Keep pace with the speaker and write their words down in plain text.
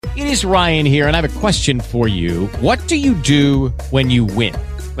It is Ryan here, and I have a question for you. What do you do when you win?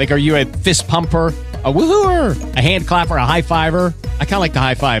 Like, are you a fist pumper, a woohooer, a hand clapper, a high fiver? I kind of like the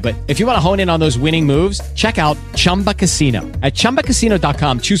high five, but if you want to hone in on those winning moves, check out Chumba Casino. At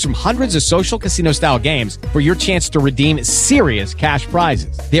ChumbaCasino.com, choose from hundreds of social casino-style games for your chance to redeem serious cash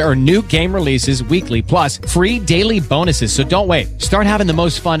prizes. There are new game releases weekly, plus free daily bonuses. So don't wait. Start having the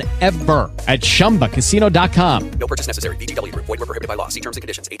most fun ever at ChumbaCasino.com. No purchase necessary. VGW. Void where prohibited by law. See terms and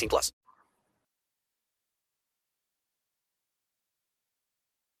conditions. 18 plus.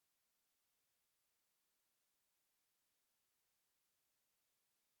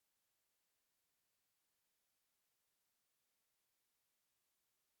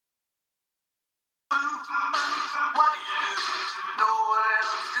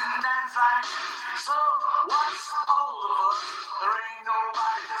 So what's all of us? There ain't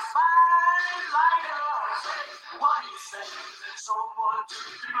nobody to find like us. What do you say? Someone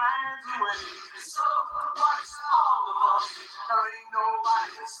took your hands away. So what's all of us? There ain't nobody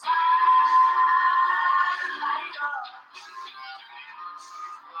to find like us.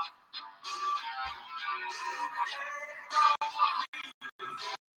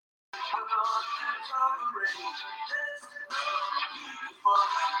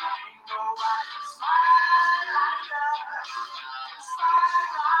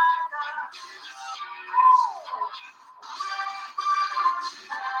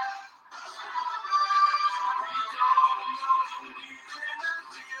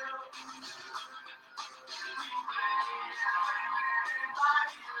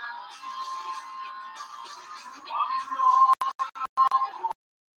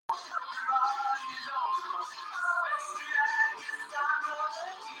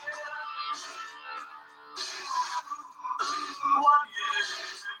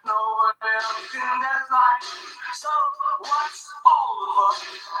 So what's all of us?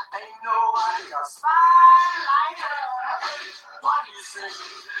 Ain't nobody else fine like her. What do you say?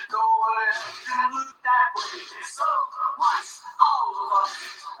 No one else can look that way. So what's all of us?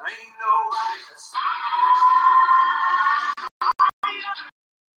 Ain't nobody else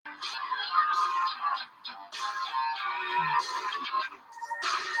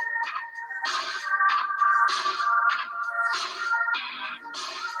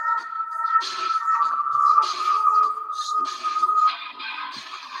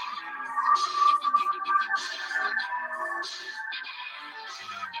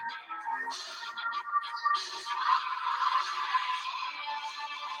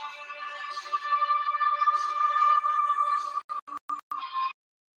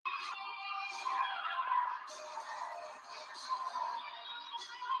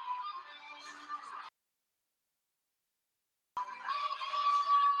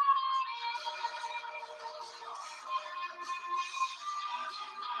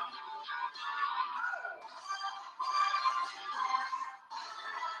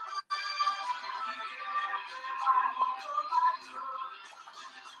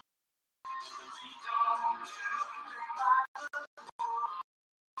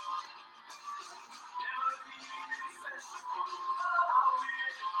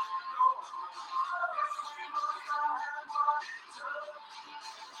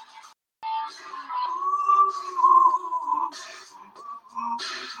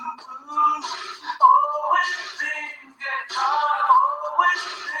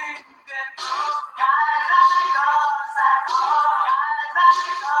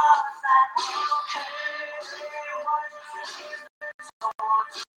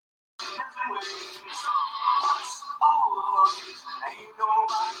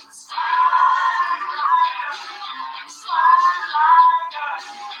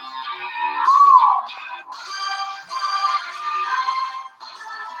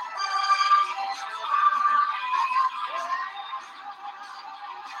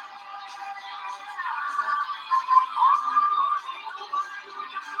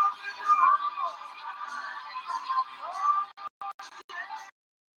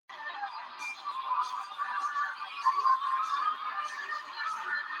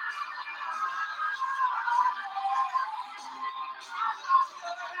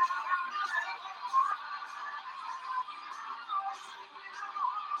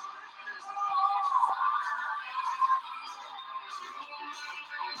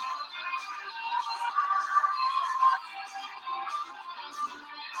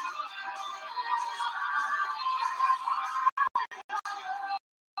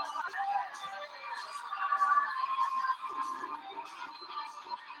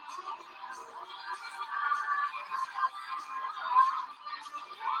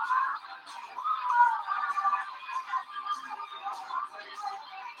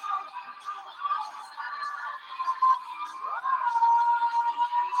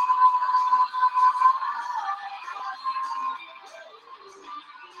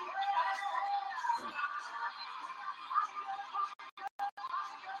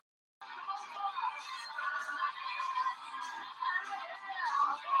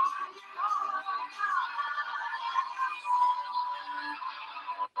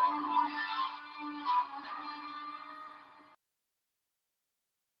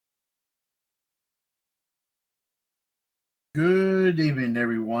Good evening,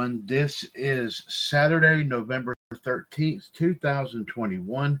 everyone. This is Saturday, November 13th,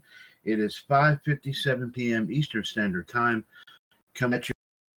 2021. It is 5:57 p.m. Eastern Standard Time. Coming at you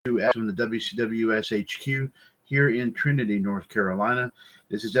from the WCWUS HQ here in Trinity, North Carolina.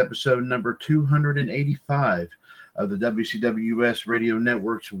 This is episode number 285 of the WCWUS Radio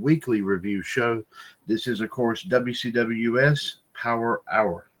Network's weekly review show. This is, of course, WCWUS Power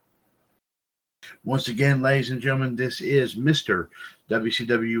Hour. Once again, ladies and gentlemen, this is Mr.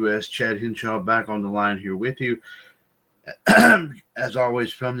 WCWUS Chad Henshaw back on the line here with you. As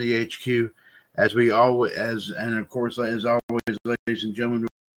always, from the HQ, as always, ladies and gentlemen,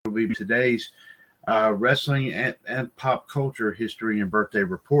 will be today's wrestling and pop culture history and birthday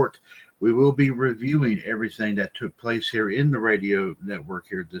report. We will be reviewing everything that took place here in the radio network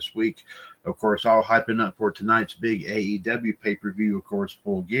here this week. Of course, all hyping up for tonight's big AEW pay-per-view, of course,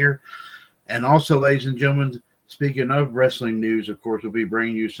 Full Gear. And also, ladies and gentlemen, speaking of wrestling news, of course, we'll be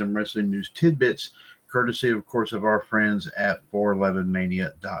bringing you some wrestling news tidbits, courtesy, of course, of our friends at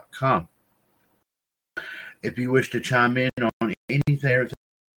 411mania.com. If you wish to chime in on anything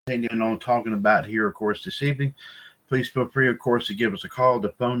on talking about here, of course, this evening, please feel free, of course, to give us a call.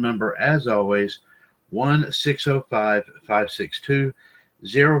 The phone number, as always,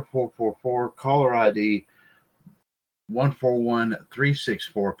 1-605-562-0444, caller ID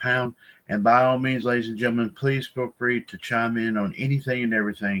 141364#. And by all means, ladies and gentlemen, please feel free to chime in on anything and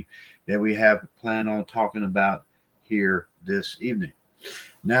everything that we have planned on talking about here this evening.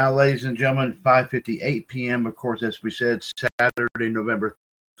 Now, ladies and gentlemen, 5:58 p.m., of course, as we said, Saturday, November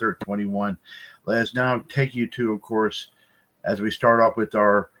 3rd, 2021. Let us now take you to, of course, as we start off with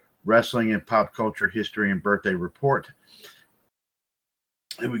our wrestling and pop culture history and birthday report.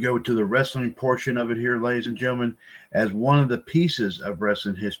 And we go to the wrestling portion of it here, ladies and gentlemen, as one of the pieces of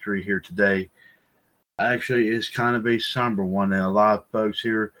wrestling history here today actually is kind of a somber one. And a lot of folks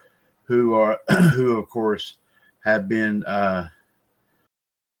here who of course, have been, of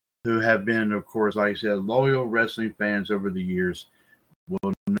course, like I said, loyal wrestling fans over the years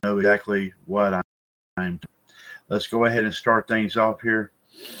will know exactly what I'm. Let's go ahead and start things off here.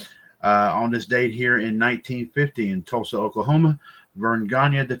 On this date here in 1950 in Tulsa, Oklahoma, Vern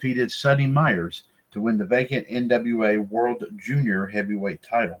Gagne defeated Sonny Myers to win the vacant NWA World Junior Heavyweight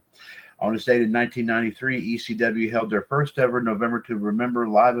title. On this date in 1993, ECW held their first ever November to Remember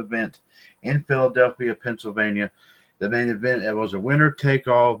live event in Philadelphia, Pennsylvania. The main event was a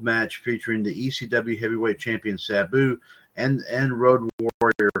winner-take-all match featuring the ECW Heavyweight Champion Sabu and Road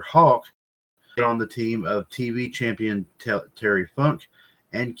Warrior Hawk on the team of TV Champion Terry Funk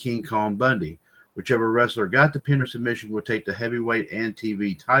and King Kong Bundy. Whichever wrestler got the pin or submission would take the heavyweight and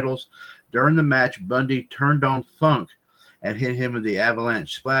TV titles. During the match, Bundy turned on Funk and hit him with the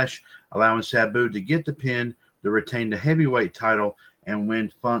avalanche splash, allowing Sabu to get the pin to retain the heavyweight title and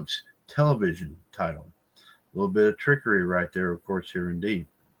win Funk's television title. A little bit of trickery right there, of course, here indeed.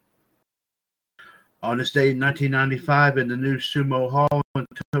 On this day in 1995, in the new Sumo Hall in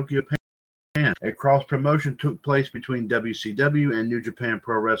Tokyo, Japan, a cross-promotion took place between WCW and New Japan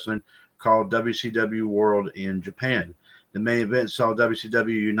Pro Wrestling called WCW World in Japan. The main event saw WCW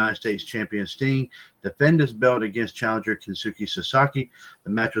United States Champion Sting defend his belt against challenger Kensuke Sasaki.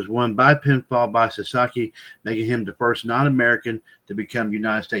 The match was won by pinfall by Sasaki, making him the first non-American to become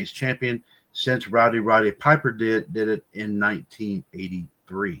United States Champion since Roddy Piper did it in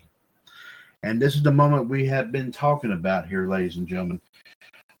 1983. And this is the moment we have been talking about here, ladies and gentlemen.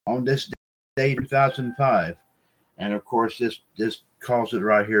 On this day, 2005, and of course, this calls it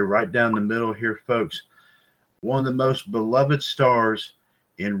right here, right down the middle here, folks. One of the most beloved stars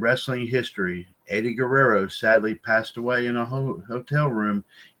in wrestling history, Eddie Guerrero, sadly passed away in a hotel room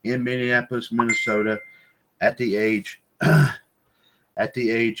in Minneapolis, Minnesota, at the age, of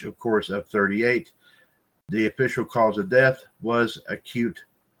course, of 38. The official cause of death was acute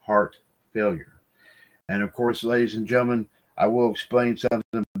heart failure. And of course, ladies and gentlemen, I will explain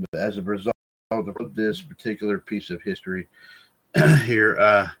something as a result of this particular piece of history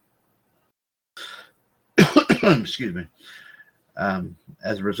here. Excuse me.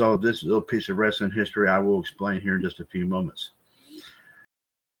 As a result of this little piece of wrestling history, I will explain here in just a few moments.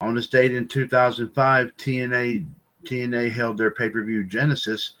 On this date in 2005, TNA held their pay-per-view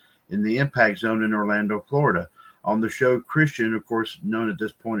Genesis in the Impact Zone in Orlando, Florida. On the show, Christian, of course, known at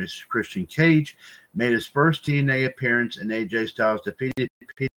this point as Christian Cage, made his first TNA appearance, and AJ Styles defeated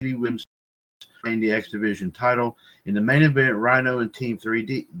Petey Williams in the X Division title. In the main event, Rhino and Team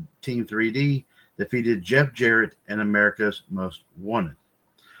 3D defeated Jeff Jarrett and America's Most Wanted.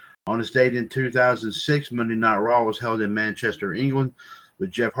 On this date in 2006, Monday Night Raw was held in Manchester, England,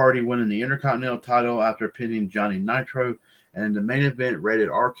 with Jeff Hardy winning the Intercontinental title after pinning Johnny Nitro And in the main event, rated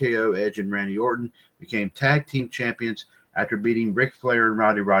RKO, Edge and Randy Orton became tag team champions after beating Ric Flair and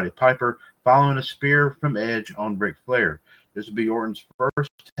Roddy Piper following a spear from Edge on Ric Flair. This would be Orton's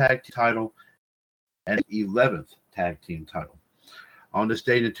first tag team title and 11th tag team title. On this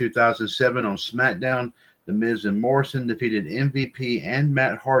date in 2007 on SmackDown, The Miz and Morrison defeated MVP and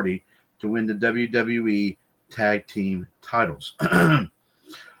Matt Hardy to win the WWE tag team titles.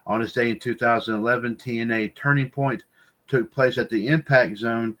 On this day in 2011, TNA Turning Point took place at the Impact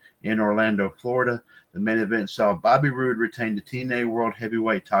Zone in Orlando, Florida. The main event saw Bobby Roode retain the TNA World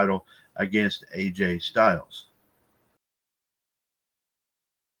Heavyweight title against AJ Styles.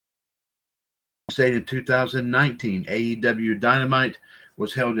 Stayed in 2019, AEW Dynamite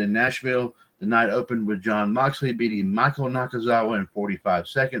was held in Nashville. The night opened with Jon Moxley beating Michael Nakazawa in 45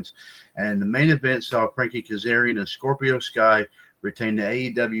 seconds. And the main event saw Frankie Kazarian and Scorpio Sky retain the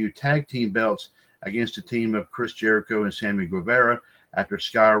AEW tag team belts against a team of Chris Jericho and Sammy Guevara after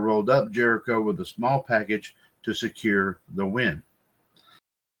Sky rolled up Jericho with a small package to secure the win.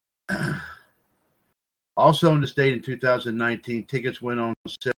 Also on this date in 2019, tickets went on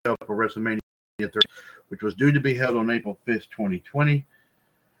sale for WrestleMania 30, which was due to be held on April 5th, 2020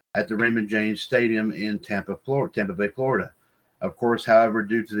 at the Raymond James Stadium in Tampa Bay, Florida. Of course, however,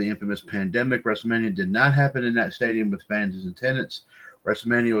 due to the infamous pandemic, WrestleMania did not happen in that stadium with fans in attendance.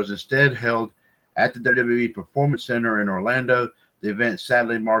 WrestleMania was instead held at the WWE Performance Center in Orlando. The event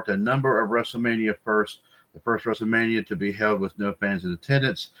sadly marked a number of WrestleMania firsts. The first WrestleMania to be held with no fans in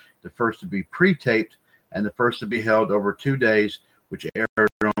attendance, the first to be pre-taped, and the first to be held over 2 days, which aired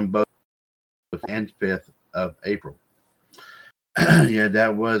on both and 5th of April. Yeah,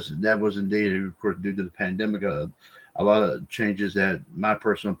 that was indeed, of course, due to the pandemic, a lot of changes that, my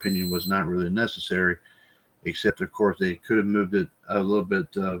personal opinion, was not really necessary, except, of course, they could have moved it a little bit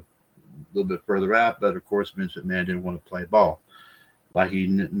further out. But of course, Vince McMahon didn't want to play ball like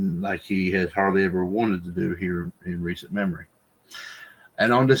he had hardly ever wanted to do here in recent memory.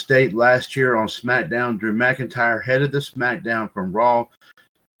 And on this date last year on SmackDown, Drew McIntyre headed the SmackDown from Raw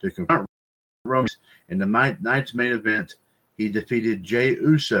to confront Roman in the night's main event. He defeated Jey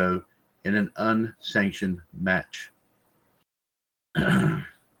Uso in an unsanctioned match. And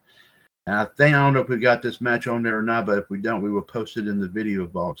I don't know if we got this match on there or not, but if we don't, we will post it in the video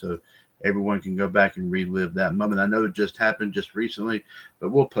vault so everyone can go back and relive that moment. I know it just happened just recently, but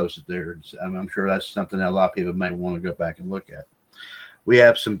we'll post it there. I'm sure that's something that a lot of people may want to go back and look at. We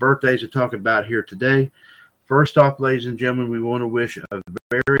have some birthdays to talk about here today. First off, ladies and gentlemen, we want to wish a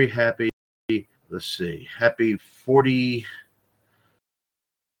very happy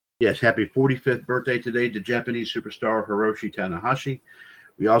 45th birthday today to Japanese superstar Hiroshi Tanahashi.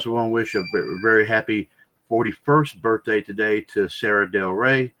 We also want to wish a very happy 41st birthday today to Sarah Del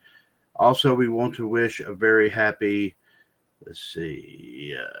Rey. Also, we want to wish a very happy, give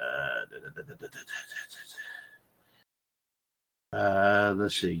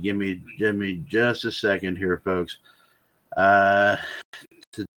me just a second here, folks.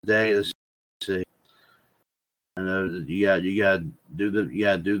 Today, let's see. I know you got to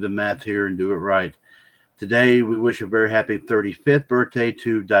do the math here and do it right. Today, we wish a very happy 35th birthday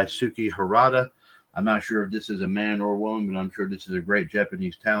to Daisuke Harada. I'm not sure if this is a man or a woman, but I'm sure this is a great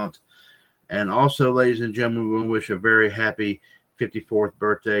Japanese talent. And also, ladies and gentlemen, we wish a very happy 54th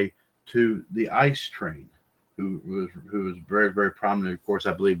birthday to the Ice Train, who was very, very prominent, of course,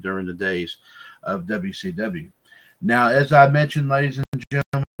 I believe, during the days of WCW. Now, as I mentioned, ladies and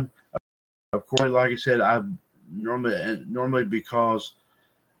gentlemen, of course, like I said, I normally because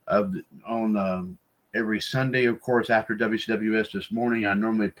of on every Sunday, of course, after WCWUS this morning, I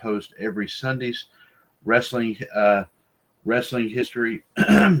normally post every Sunday's wrestling history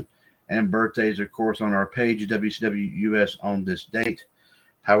and birthdays, of course, on our page, WCWUS on this date.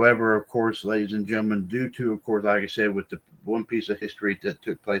 However, of course, ladies and gentlemen, due to, of course, like I said, with the one piece of history that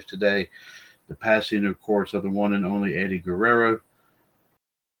took place today, the passing, of course, of the one and only Eddie Guerrero,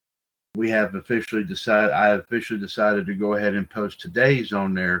 I have officially decided to go ahead and post today's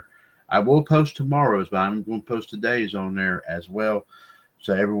on there. I will post tomorrow's, but I'm going to post today's on there as well.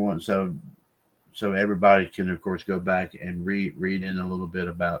 So everybody can, of course, go back and read in a little bit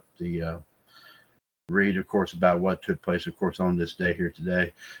about read, of course, about what took place, of course, on this day here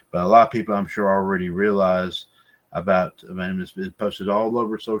today. But a lot of people, I'm sure, already realize about, it's been posted all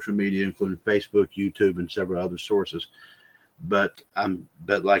over social media, including Facebook, YouTube, and several other sources. But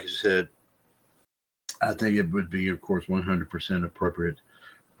like I said, I think it would be, of course, 100% appropriate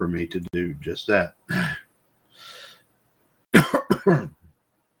for me to do just that.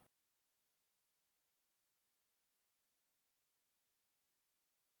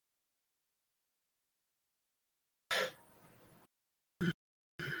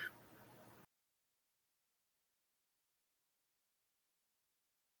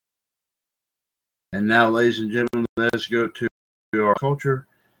 And now, ladies and gentlemen, let's go to our culture,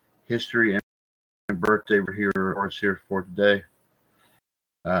 history, and birthday over here for today.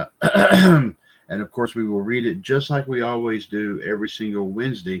 And of course, we will read it just like we always do every single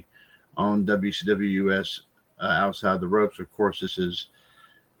Wednesday on WCWUS Outside the Ropes. Of course, this is,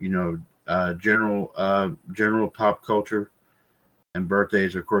 general pop culture, and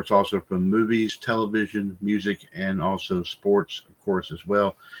birthdays, of course, also from movies, television, music, and also sports, of course, as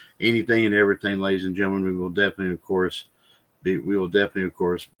well. Anything and everything, ladies and gentlemen, we will definitely, of course, bring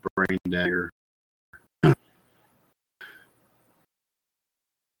down here.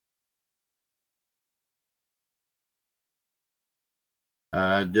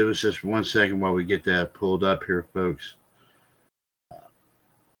 Give us just 1 second while we get that pulled up here, folks.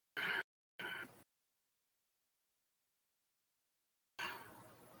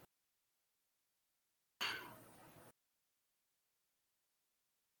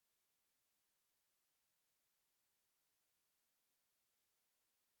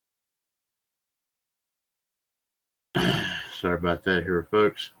 Sorry about that here,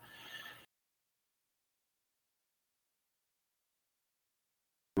 folks.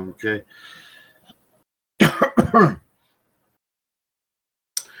 Okay.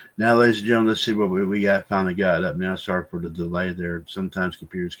 Now, ladies and gentlemen, let's see what we finally got up now. Sorry for the delay there. Sometimes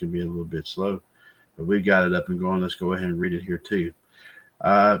computers can be a little bit slow, but we got it up and going. Let's go ahead and read it here too.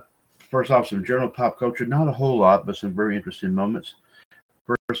 First off, some general pop culture. Not a whole lot, but some very interesting moments.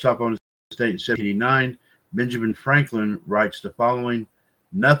 First off, on this date in 1789, Benjamin Franklin writes the following: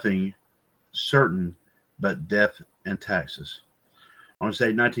 "Nothing certain but death and taxes." On this date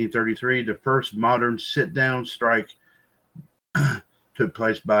in 1933, the first modern sit-down strike took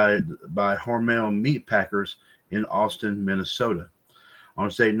place by Hormel meat packers in Austin, Minnesota. On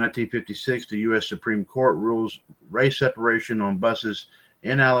this date in 1956, the U.S. Supreme Court rules race separation on buses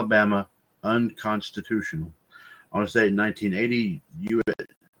in Alabama unconstitutional. On this date in 1980,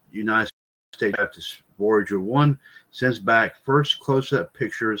 United States Baptist Voyager 1 sends back first close-up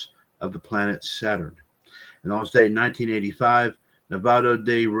pictures of the planet Saturn. And on this date in 1985, Nevado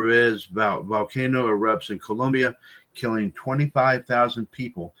de Ruiz volcano erupts in Colombia, killing 25,000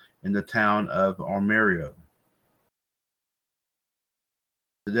 people in the town of Armerio.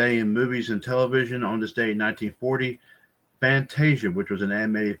 Today in movies and television, on this day in 1940, Fantasia, which was an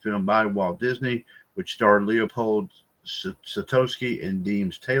animated film by Walt Disney, which starred Leopold Satowski and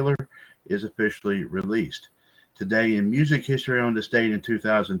Deems Taylor, is officially released. Today in music history, on this date in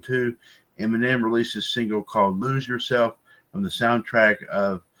 2002, Eminem released a single called Lose Yourself from the soundtrack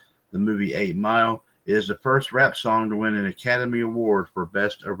of the movie 8 Mile. It is the first rap song to win an Academy Award for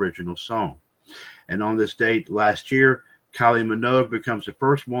Best Original Song. And on this date last year, Kylie Minogue becomes the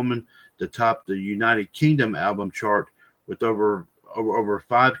first woman to top the United Kingdom album chart with over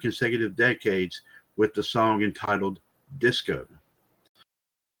 5 consecutive decades with the song entitled Disco.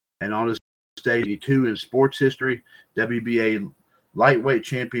 And on this day 82 in sports history, WBA lightweight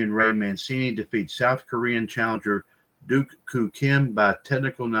champion Ray Mancini defeats South Korean challenger Duke Koo Kim by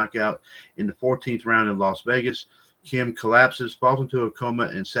technical knockout in the 14th round in Las Vegas. Kim collapses, falls into a coma,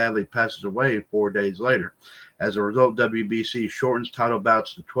 and sadly passes away 4 days later. As a result, WBC shortens title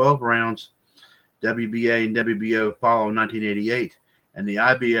bouts to 12 rounds. WBA and WBO follow in 1988, and the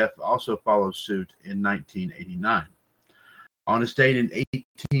IBF also follows suit in 1989. On this date in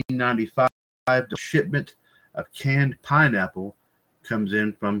 1895, the shipment of canned pineapple comes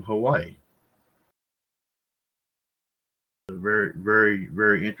in from Hawaii. Very, very,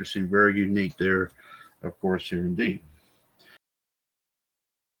 very interesting, very unique there, of course, here indeed.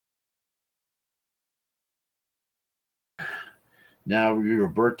 Now, your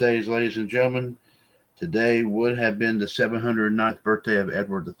birthdays, ladies and gentlemen. Today would have been the 709th birthday of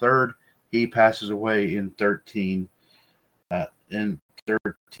Edward III. He passes away in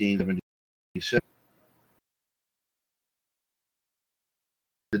 1377.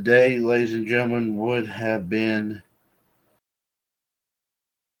 Today, ladies and gentlemen, would have been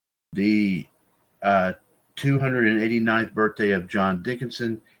the 289th birthday of John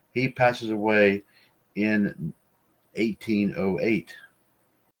Dickinson. He passes away in 1808.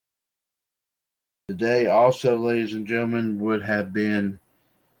 Today also, ladies and gentlemen, would have been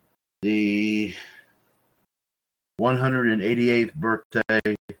the 188th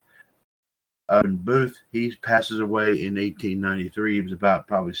birthday of Booth. He passes away in 1893. He was about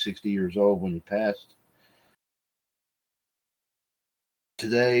probably 60 years old when he passed.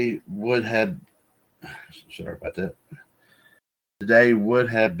 Today would have, sorry about that. Today would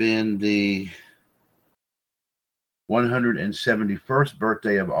have been the 171st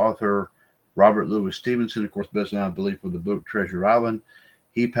birthday of author Robert Louis Stevenson, of course, best known, I believe, for the book Treasure Island.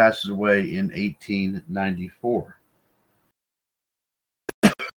 He passes away in 1894.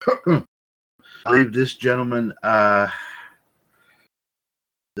 I believe this gentleman does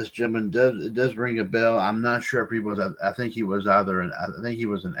ring a bell. I'm not sure if he was. I think he was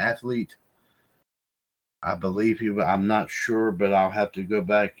an athlete. I believe he was. I'm not sure, but I'll have to go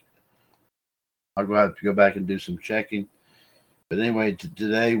back. I'll have to go back and do some checking. But anyway,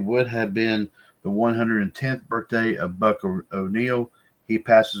 today would have been the 110th birthday of Buck O'Neill. He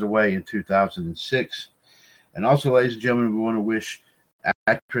passes away in 2006. And also, ladies and gentlemen, we want to wish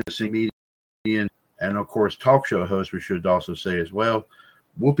actress and comedian and, of course, talk show host, we should also say as well,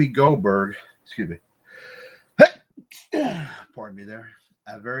 Whoopi Goldberg, pardon me there,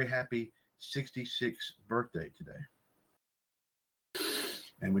 a very happy 66th birthday today.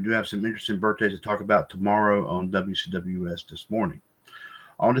 And we do have some interesting birthdays to talk about tomorrow on WCWUS this morning.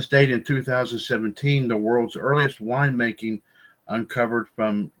 On this date in 2017, the world's earliest winemaking uncovered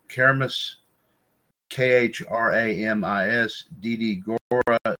from Kramis, Kramis, D.D.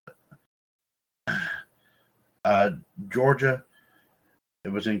 Gora, Georgia.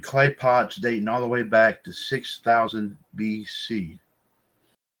 It was in clay pots dating all the way back to 6000 BC.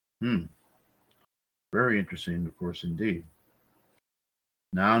 Very interesting, of course, indeed.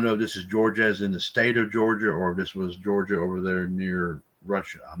 Now, I don't know if this is Georgia as in the state of Georgia or if this was Georgia over there near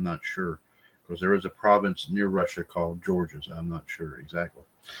Russia. I'm not sure, because there is a province near Russia called Georgia, so I'm not sure exactly.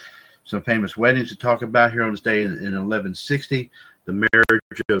 Some famous weddings to talk about here on this day. In 1160, the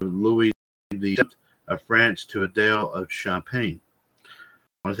marriage of Louis VII of France to Adele of Champagne.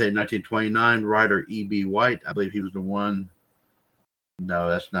 On this day in 1929, writer E.B. White, I believe he was the one. No,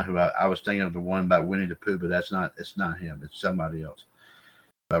 that's not who I was thinking of, the one about Winnie the Pooh, but it's not him. It's somebody else.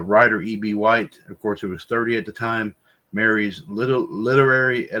 Writer E.B. White, of course, who was 30 at the time, marries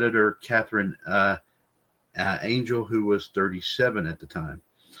literary editor Catherine Angel, who was 37 at the time.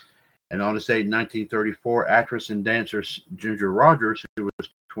 And on this date in 1934, actress and dancer Ginger Rogers, who was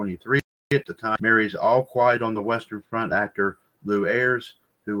 23 at the time, marries All Quiet on the Western Front actor Lou Ayres,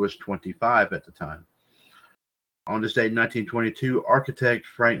 who was 25 at the time. On this date in 1922, architect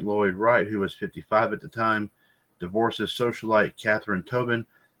Frank Lloyd Wright, who was 55 at the time, divorces socialite Catherine Tobin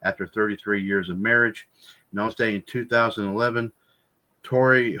after 33 years of marriage. And on this day in 2011,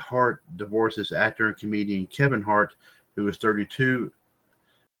 Torrey Hart divorces actor and comedian Kevin Hart, who was 32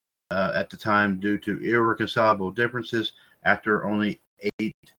 at the time, due to irreconcilable differences after only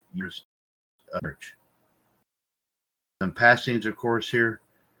 8 years of marriage. Some passings, of course, here.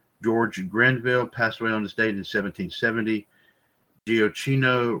 George Grenville passed away on this date in 1770.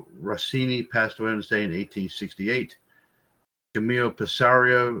 Gioacchino Rossini passed away on this day in 1868. Camille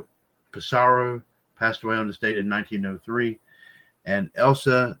Pissarro passed away on this date in 1903. And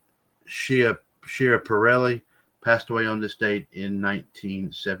Elsa Schiaparelli passed away on this date in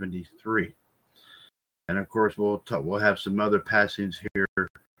 1973. And of course, we'll have some other passings here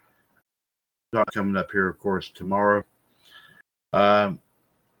coming up here, of course, tomorrow.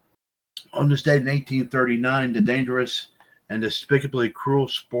 On this date in 1839, the dangerous and despicably cruel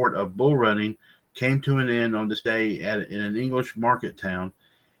sport of bull running came to an end on this day in an English market town.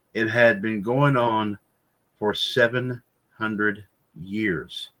 It had been going on for 700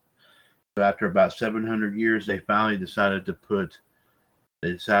 years. So after about 700 years, they finally decided to put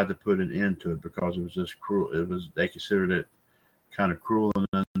an end to it, because it was just cruel. They considered it kind of cruel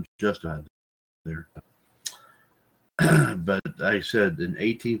and unjustified there. But like I said, in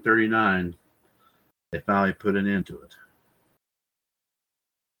 1839, they finally put an end to it.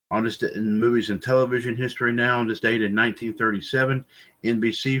 On this, in movies and television history now, on this date in 1937,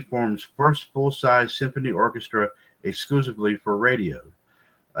 NBC forms first full-size symphony orchestra exclusively for radio.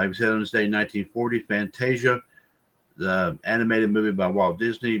 Like I said, on this day in 1940, Fantasia, the animated movie by Walt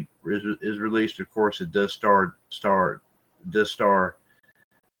Disney, is released. Of course, it does star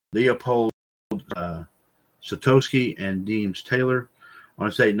Leopold Satowski and Deems Taylor. On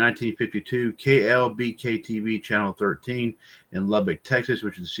this date in 1952, KLBK-TV Channel 13 in Lubbock, Texas,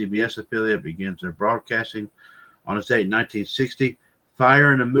 which is the CBS affiliate, begins their broadcasting. On this date in 1960,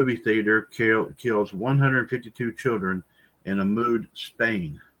 fire in a movie theater kills 152 children in Amud,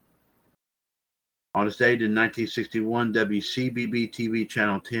 Spain. On this date in 1961, WCBB-TV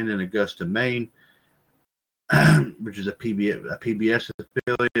Channel 10 in Augusta, Maine, which is a PBS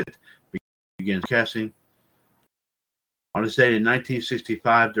affiliate, begins casting. On this date in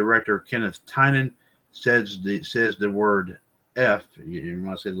 1965, director Kenneth Tynan says the word F. You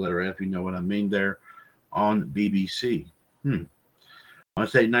want to say the letter F, you know what I mean there, on BBC. On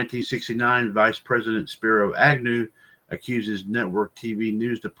this date in 1969, Vice President Spiro Agnew accuses network TV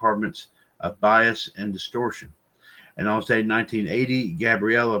news departments of bias and distortion. And on this date in 1980,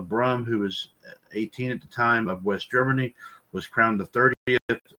 Gabriella Brum, who was 18 at the time, of West Germany, was crowned the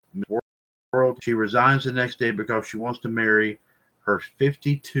 30th Miss World. She resigns the next day because she wants to marry her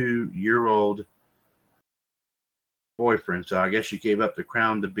 52-year-old boyfriend. So I guess she gave up the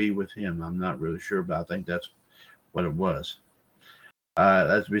crown to be with him. I'm not really sure, but I think that's what it was.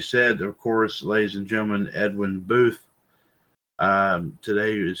 As we said, of course, ladies and gentlemen, Edwin Booth.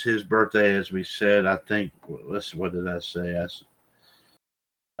 Today is his birthday, as we said. I think. What did I say?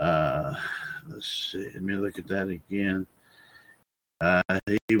 Let's see. Let me look at that again.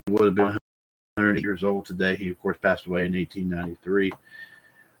 He would have been 100 years old today. He, of course, passed away in 1893.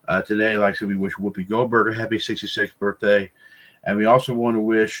 Today, like I said, we wish Whoopi Goldberg a happy 66th birthday. And we also want to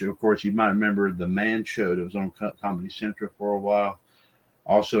wish, of course, you might remember the Man Show that was on Comedy Central for a while.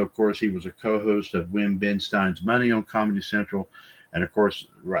 Also, of course, he was a co-host of Win Ben Stein's Money on Comedy Central. And, of course,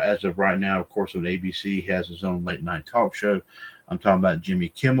 as of right now, of course, on ABC, he has his own late night talk show. I'm talking about Jimmy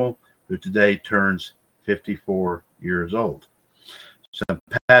Kimmel, who today turns 54 years old. Some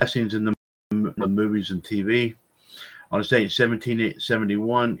passings in the movies and TV. On this date in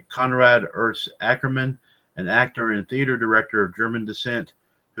 1771, Konrad Ernst Ackermann, an actor and theater director of German descent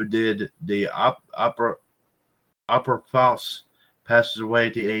who did the opera Faust, passes away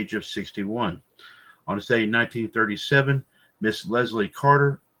at the age of 61. On this date in 1937, Miss Leslie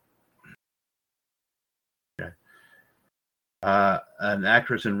Carter, an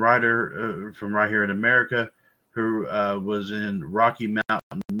actress and writer from right here in America, who was in Rocky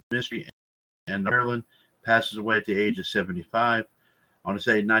Mountain Mystery and Ireland, passes away at the age of 75. On this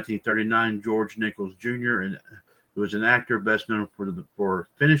date in 1939, George Nichols Jr., who was an actor best known for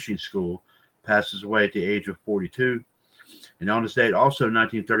Finishing School, passes away at the age of 42. And on this date, also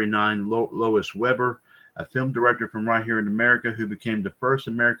 1939, Lois Weber, a film director from right here in America, who became the first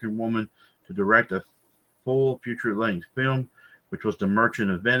American woman to direct a full feature-length film, which was The Merchant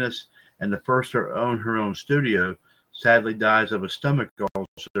of Venice, and the first to own her own studio, sadly dies of a stomach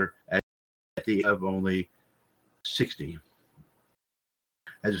ulcer at the age of only 60.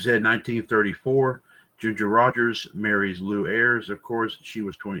 As I said, 1934, Ginger Rogers marries Lou Ayres. Of course, she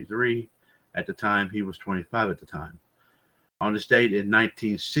was 23 at the time. He was 25 at the time. On this date in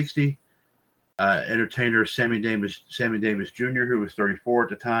 1960, entertainer Sammy Davis Jr., who was 34 at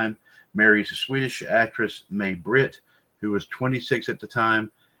the time, marries Swedish actress May Britt, who was 26 at the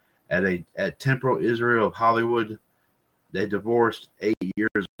time, at Temple Israel of Hollywood. They divorced 8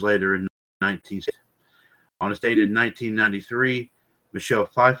 years later in 1960. On this date in 1993, Michelle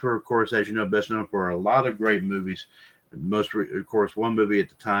Pfeiffer, of course, as you know, best known for a lot of great movies. Of course, one movie at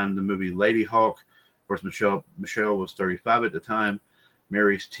the time, the movie Lady Hawk. Of course, Michelle was 35 at the time.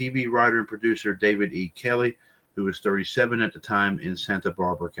 Marries TV writer and producer David E. Kelly, who was 37 at the time, in Santa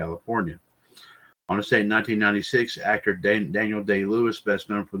Barbara, California. On this date in 1996, actor Daniel Day-Lewis, best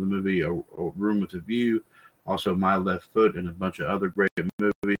known for the movie A Room with a View, also My Left Foot, and a bunch of other great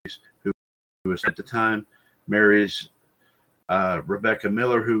movies, who was at the time, marries Rebecca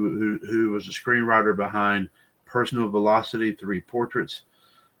Miller, who was a screenwriter behind Personal Velocity, 3 Portraits.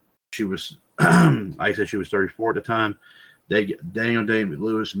 She was, like I said, she was 34 at the time. Daniel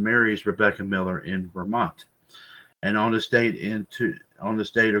Day-Lewis marries Rebecca Miller in Vermont. And on this date,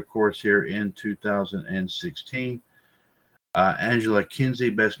 of course, here in 2016, Angela Kinsey,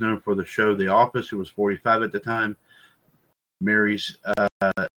 best known for the show The Office, who was 45 at the time, marries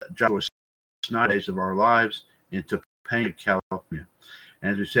Joshua Snyder, Days of Our Lives, in Topanga, California.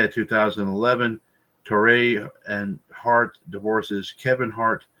 And as we said, 2011, Torrey and Hart divorces Kevin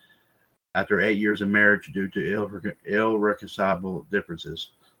Hart after 8 years of marriage due to irreconcilable differences.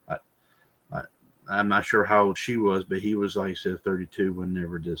 I'm not sure how old she was, but he was, like I said, 32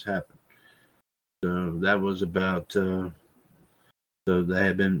 whenever this happened. So that was about. So they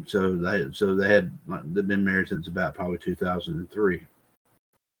had been they've been married since about probably 2003.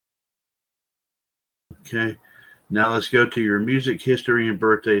 Okay, now let's go to your music history and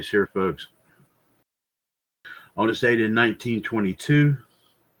birthdays here, folks. On this date in 1922,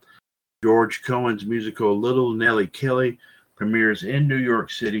 George Cohan's musical Little Nellie Kelly premieres in New York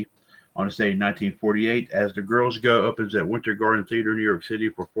City. On this date in 1948, As the Girls Go opens at Winter Garden Theater, New York City,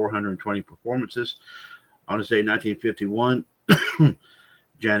 for 420 performances. On this date in 1951,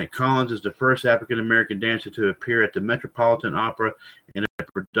 Janet Collins is the first African-American dancer to appear at the Metropolitan Opera in a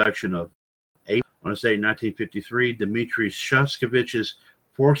production of Ape. On this date in 1953, Dmitri Shostakovich's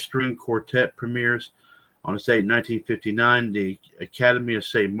 4th-string quartet premieres. On this date in 1959, the Academy of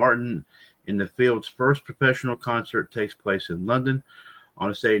St. Martin in the Field's first professional concert takes place in London. On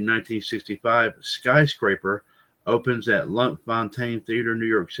this date in 1965, Skyscraper opens at Lunt Fontaine Theater, New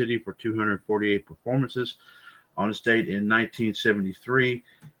York City, for 248 performances. On the state in 1973,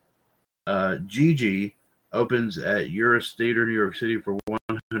 Gigi opens at WCWUS Theater, New York City for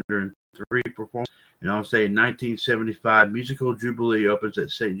 103 performances. And on the state in 1975, Musical Jubilee opens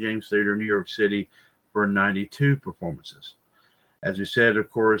at St. James Theater, New York City for 92 performances. As we said, of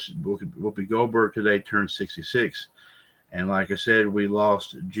course, Whoopi Goldberg today turned 66. And like I said, we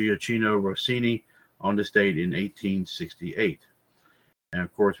lost Gioacchino Rossini on this date in 1868. And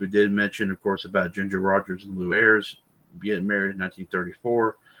of course, we did mention, of course, about Ginger Rogers and Lou Ayres getting married in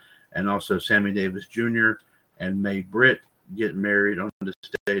 1934. And also Sammy Davis Jr. and Mae Britt getting married on this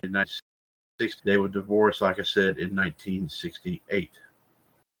date in 1960. They were divorced, like I said, in 1968.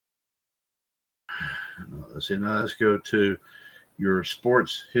 Let's see, now let's go to your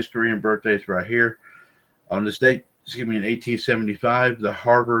sports history and birthdays right here. On this date, in 1875, the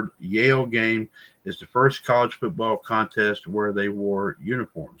Harvard-Yale game is the first college football contest where they wore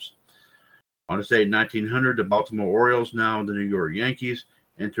uniforms. On this date, in 1900, the Baltimore Orioles, now the New York Yankees,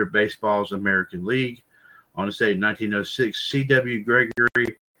 enter baseball's American League. On this date, in 1906, C.W.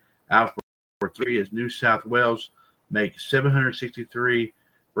 Gregory out for 3 as New South Wales make 763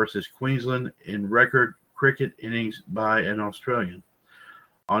 versus Queensland in record cricket innings by an Australian.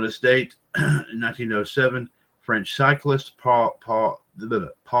 On this date, in 1907, French cyclist Paul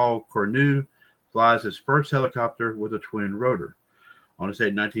Cornu flies his first helicopter with a twin rotor. On this date,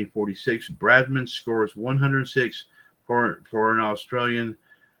 in 1946, Bradman scores 106 for an Australian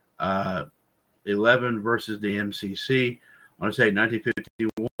 11 versus the MCC. On this date, in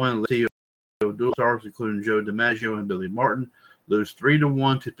 1951, dual stars, including Joe DiMaggio and Billy Martin, lose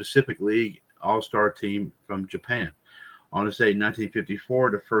 3-1 to Pacific League All-Star team from Japan. On this date, in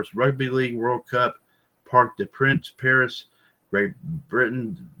 1954, the first Rugby League World Cup, Parc des Princes, Paris, Great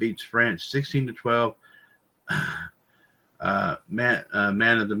Britain beats France 16-12. Man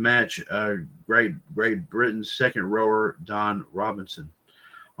of the match, Great Britain's second rower, Don Robinson.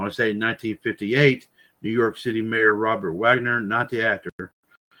 On this date, in 1958, New York City Mayor Robert Wagner, not the actor,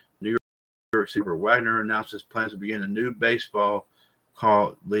 New York City Mayor Wagner announces plans to begin a new baseball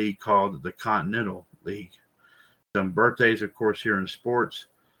league called the Continental League. Some birthdays, of course, here in sports.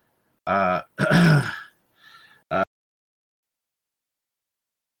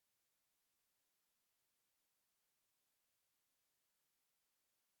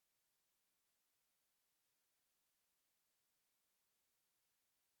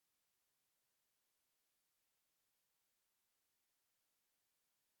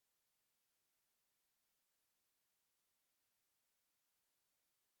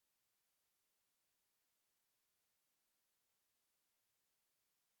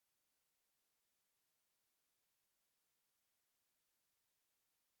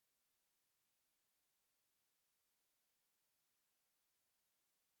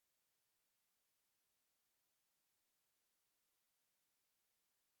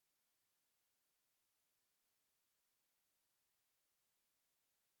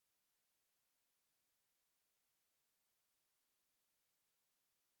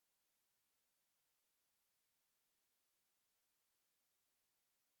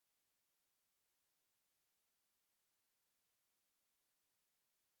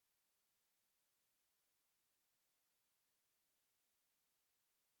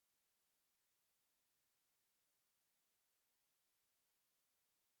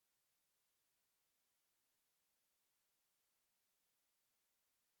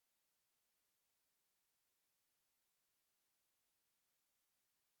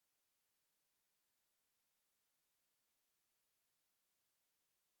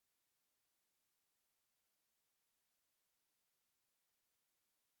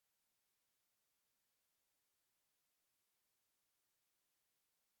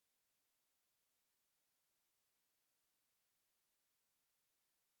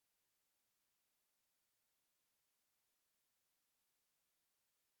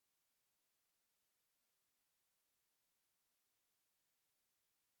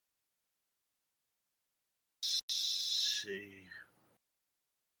 See.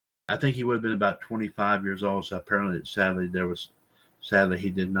 I think he would have been about 25 years old. So apparently, sadly, he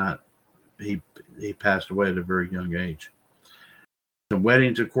did not. He passed away at a very young age. Some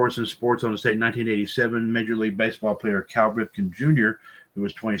weddings, of course, in sports. On the state, 1987, Major League Baseball player Cal Ripken Jr., who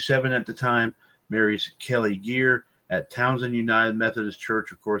was 27 at the time, marries Kelly Gear at Townsend United Methodist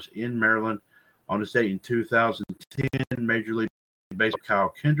Church, of course, in Maryland. On the state in 2010, Major League Baseball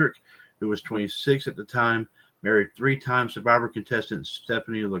Kyle Kendrick, who was 26 at the time, married 3-time Survivor contestant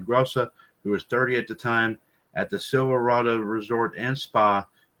Stephanie LaGrossa, who was 30 at the time, at the Silverado Resort and Spa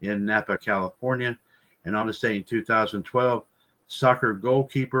in Napa, California. And on the state in 2012, soccer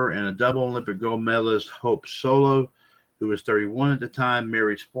goalkeeper and a double Olympic gold medalist, Hope Solo, who was 31 at the time,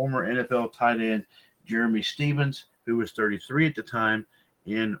 marries former NFL tight end Jeremy Stevens, who was 33 at the time,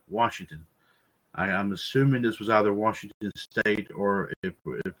 in Washington. I'm assuming this was either Washington State or if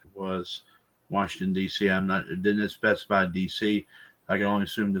it was Washington, D.C. It didn't specify D.C. I can only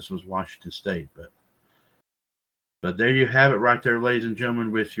assume this was Washington State. But there you have it right there, ladies and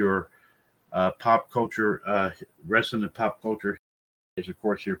gentlemen, with your pop culture, wrestling and pop culture is, of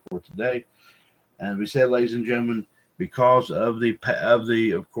course, here for today. And we said, ladies and gentlemen, because of the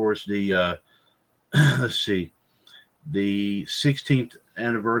the 16th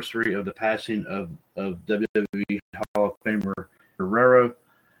anniversary of the passing of WWE Hall of Famer Guerrero,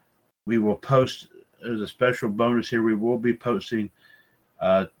 we will post as a special bonus here. We will be posting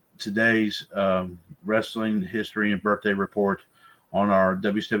today's wrestling history and birthday report on our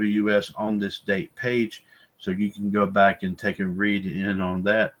WCWUS on this date page, so you can go back and take a read in on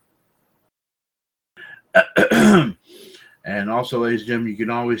that. And also, ladies and gentlemen, you can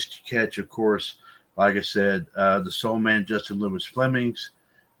always catch, of course, like I said, the Soul Man Justin Lewis Fleming's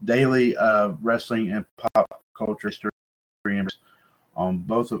daily wrestling and pop culture history on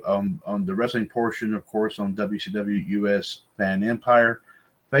both on the wrestling portion, of course, on WCWUS Fan Empire,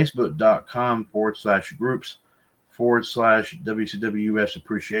 Facebook.com/groups/WCWUS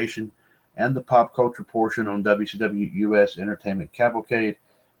Appreciation, and the pop culture portion on WCWUS Entertainment Cavalcade,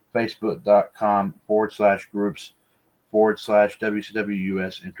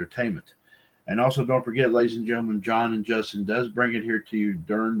 Facebook.com/groups/WCWUS Entertainment. And also, don't forget, ladies and gentlemen, John and Justin does bring it here to you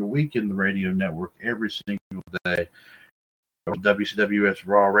during the week in the radio network every single day. WCWUS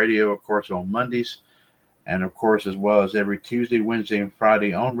Raw Radio, of course, on Mondays, and of course, as well as every Tuesday, Wednesday, and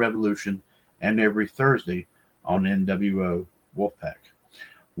Friday on Revolution, and every Thursday on NWO Wolfpack.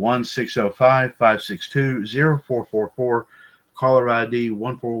 1-605-562-0444, caller ID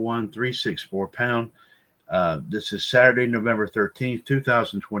 141364#. This is Saturday, November 13th,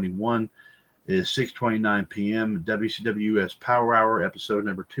 2021. It is 6:29 p.m. WCWUS Power Hour, episode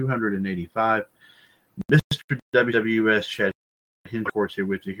number 285. Mr. WWS Chad Hind, of course, here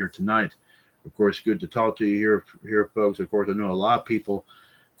with you here tonight. Of course, good to talk to you here, folks. Of course, I know a lot of people,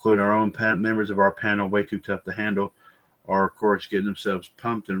 including our own members of our panel, Way Too Tough to Handle, are, of course, getting themselves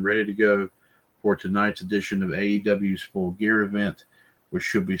pumped and ready to go for tonight's edition of AEW's Full Gear event, which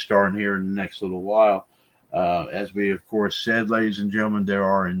should be starting here in the next little while. As we, of course, said, ladies and gentlemen, there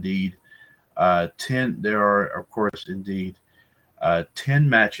are indeed 10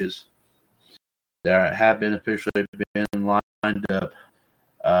 matches that have been officially lined up.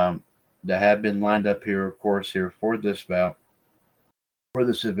 That have been lined up here, of course, here for this bout, for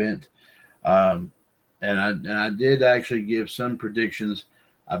this event. And I did actually give some predictions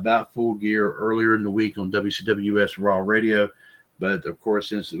about Full Gear earlier in the week on WCWUS Raw Radio. But, of course,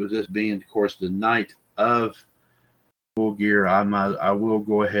 since it was this being, of course, the night of Full Gear, I will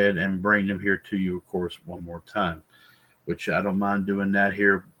go ahead and bring them here to you, of course, one more time, which I don't mind doing that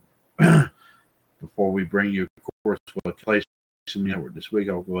here before we bring you, of course, what place in the network this week.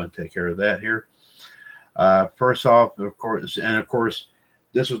 I'll go ahead and take care of that here. First off, of course,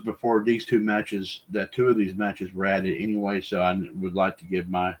 this was before these two of these matches were added anyway, so I would like to give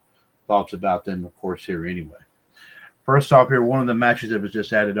my thoughts about them, of course, here anyway. First off here, one of the matches that was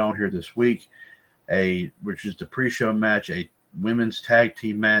just added on here this week, which is the pre-show match, a women's tag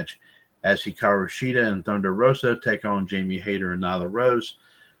team match, as Hikaru Shida and Thunder Rosa take on Jamie Hayter and Nyla Rose.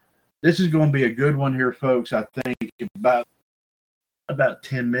 This is going to be a good one here, folks. I think about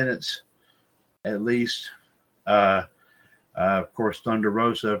 10 minutes at least. Of course, Thunder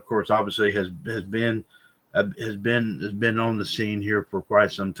Rosa, of course, obviously has been on the scene here for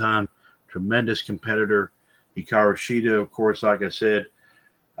quite some time. Tremendous competitor. Hikaru Shida, of course, like I said,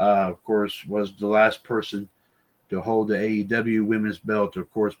 of course, was the last person to hold the AEW women's belt,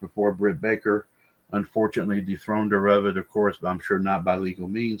 of course, before Britt Baker unfortunately dethroned her of it, of course, but I'm sure not by legal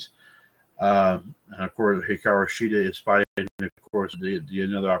means. And of course, Hikaru Shida is fighting, of course, the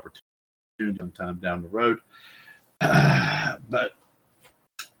another opportunity sometime down the road. But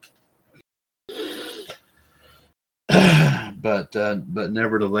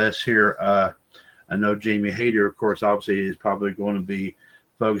nevertheless, here I know Jamie Hayter, of course, obviously is probably going to be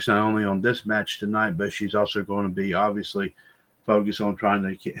focused not only on this match tonight, but she's also going to be obviously focused on trying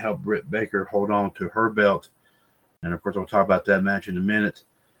to help Britt Baker hold on to her belt. And of course, I'll talk about that match in a minute.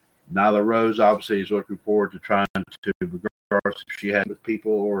 Nyla Rose obviously is looking forward to trying to, regardless if she had with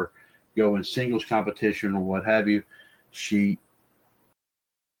people or go in singles competition or what have you, she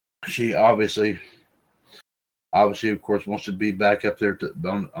obviously of course wants to be back up there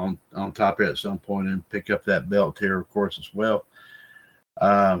on top at some point and pick up that belt here, of course, as well.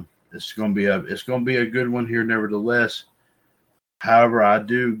 It's going to be a good one here, nevertheless. However, I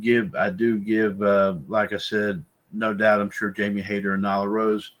do give, like I said, no doubt. I'm sure Jamie Hayter and Nyla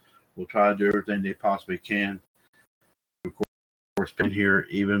Rose will try to do everything they possibly can. Of course, been here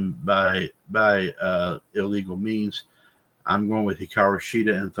even by illegal means. I'm going with Hikaru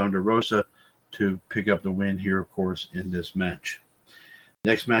Shida and Thunder Rosa to pick up the win here, of course, in this match.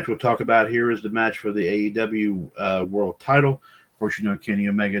 Next match we'll talk about here is the match for the AEW World Title. Of course, you know Kenny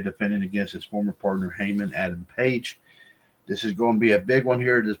Omega defending against his former partner Heyman Adam Page. This is going to be a big one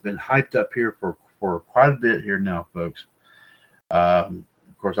here. That's been hyped up here for quite a bit here now, folks. Of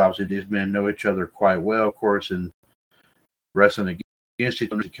course, obviously these men know each other quite well, of course, and wrestling against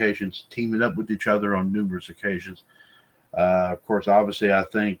each other on occasions, teaming up with each other on numerous occasions. Of course, obviously, I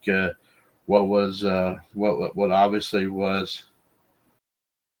think what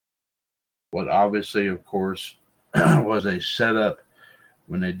obviously, of course, was a setup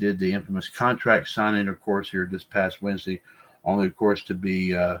when they did the infamous contract signing, of course, here this past Wednesday, only, of course, to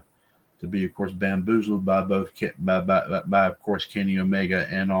be, of course, bamboozled by of course, Kenny Omega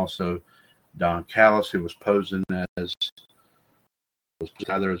and also Don Callis, who was posing as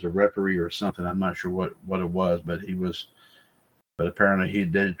either as a referee or something. I'm not sure what it was, but apparently he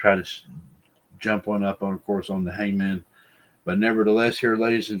did try to jump on up on, of course, on the Hangman. But nevertheless, here,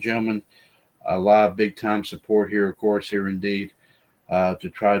 ladies and gentlemen, a lot of big time support here, of course, here indeed, to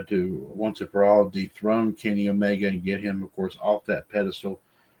try to once and for all dethrone Kenny Omega and get him, of course, off that pedestal.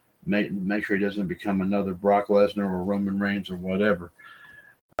 Make sure he doesn't become another Brock Lesnar or Roman Reigns or whatever.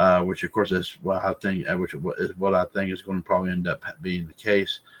 Which of course is what I think is going to probably end up being the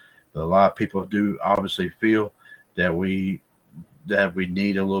case. But a lot of people do obviously feel that we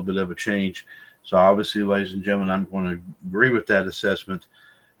need a little bit of a change. So obviously, ladies and gentlemen, I'm going to agree with that assessment.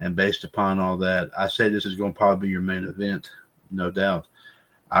 And based upon all that, I say this is going to probably be your main event, no doubt.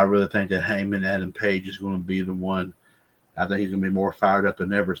 I really think that Heyman Adam Page is going to be the one. I think he's going to be more fired up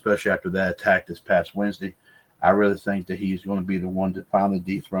than ever, especially after that attack this past Wednesday. I really think that he's going to be the one to finally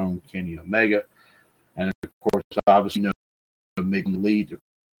dethrone Kenny Omega. And, of course, obviously, making the lead. Of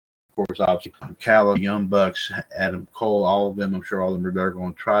course, obviously, Callis, Young Bucks, Adam Cole, all of them, I'm sure all of them are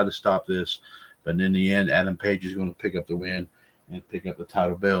going to try to stop this. But in the end, Adam Page is going to pick up the win and pick up the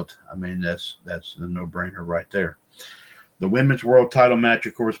title belt. I mean, that's a no-brainer right there. The women's world title match,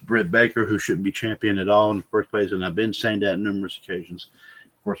 of course, Britt Baker, who shouldn't be champion at all in the first place, and I've been saying that on numerous occasions,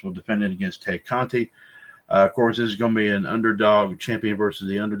 of course, will defend it against Tay Conti. Of course, this is going to be an underdog champion versus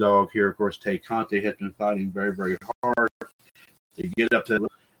the underdog here. Of course, Tay Conti has been fighting very, very hard to get up to that,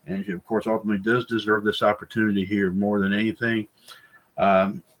 and of course, ultimately does deserve this opportunity here more than anything.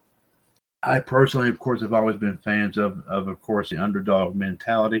 I personally, of course, have always been fans of course, the underdog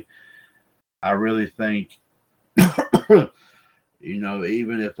mentality. I really think,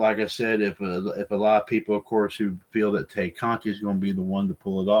 even if, like I said, if a lot of people, of course, who feel that Tay Conti is going to be the one to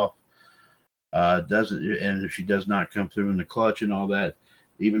pull it off, and if she does not come through in the clutch and all that,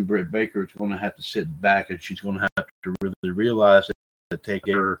 even Britt Baker is going to have to sit back, and she's going to have to really realize that Tay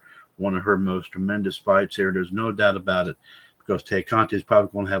Conti one of her most tremendous fights here. There's no doubt about it, because Tay Conti is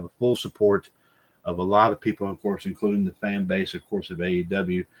probably going to have a full support of a lot of people, of course, including the fan base, of course, of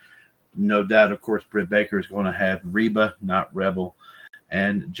AEW. No doubt, of course, Britt Baker is going to have Reba, not Rebel,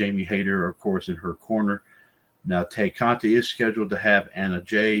 and Jamie Hayter, of course, in her corner. Now, Tay Conti is scheduled to have Anna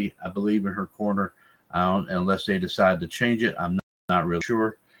Jay, I believe, in her corner, unless they decide to change it. I'm not really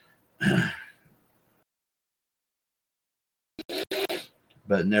sure.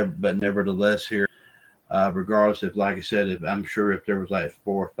 But nevertheless, here, regardless, if, like I said, I'm sure if there was like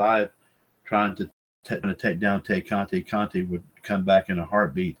 4 or 5 trying to take down Tay Conti, Conti would come back in a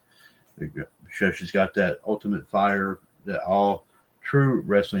heartbeat. So she's got that ultimate fire that all true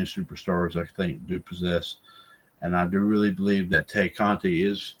wrestling superstars, I think, do possess. And I do really believe that Tay Conti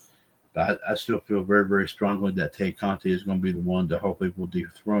is, I still feel very, very strongly that Tay Conti is going to be the one that hopefully will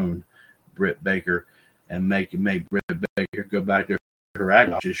dethrone Britt Baker and make Britt Baker go back to her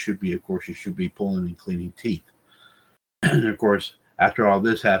act. She should be pulling and cleaning teeth. And of course, after all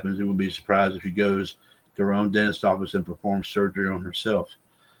this happens, it wouldn't be surprised if she goes to her own dentist office and performs surgery on herself.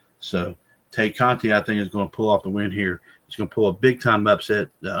 So Tay Conti, I think, is going to pull off the win here. He's going to pull a big-time upset,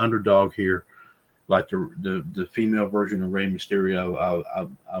 the underdog here, like the female version of Rey Mysterio.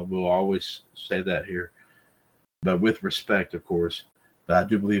 I will always say that here, but with respect, of course. But I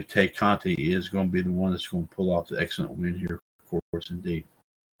do believe Tay Conti is going to be the one that's going to pull off the excellent win here, of course, indeed.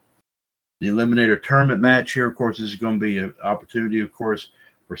 The Eliminator Tournament match here, of course, is going to be an opportunity, of course,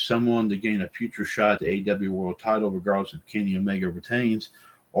 for someone to gain a future shot at the AEW World title, regardless if Kenny Omega retains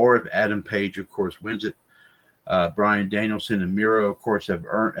or if Adam Page, of course, wins it. Bryan Danielson and Miro, of course, have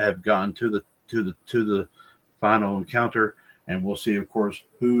gotten to the final encounter, and we'll see, of course,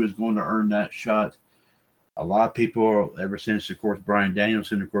 who is going to earn that shot. A lot of people, ever since, of course, Bryan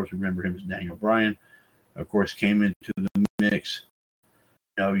Danielson, of course, remember him as Daniel Bryan, of course, came into the mix.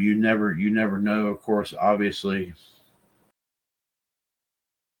 You never know, of course, obviously.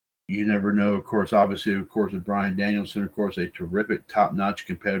 You never know, of course, obviously, of course, with Bryan Danielson, of course, a terrific, top-notch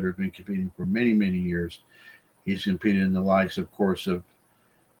competitor, been competing for many, many years. He's competed in the likes, of course, of,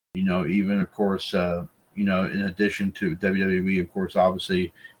 even, of course, in addition to WWE, of course,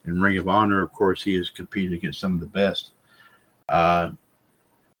 obviously, in Ring of Honor, of course, he has competed against some of the best.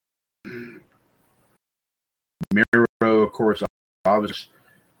 Miro, of course, obviously,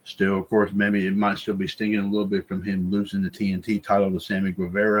 still, of course, maybe it might still be stinging a little bit from him losing the TNT title to Sammy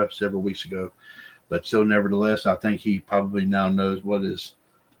Guevara several weeks ago. But still, nevertheless, I think he probably now knows what his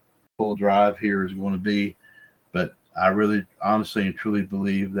full drive here is going to be. But I really, honestly, and truly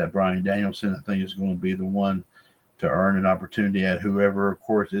believe that Bryan Danielson, I think, is going to be the one to earn an opportunity at whoever, of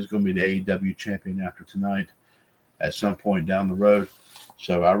course, is going to be the AEW champion after tonight at some point down the road.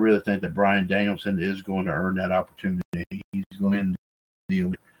 So I really think that Bryan Danielson is going to earn that opportunity. He's going in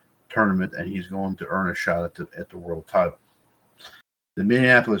the tournament, and he's going to earn a shot at the world title. The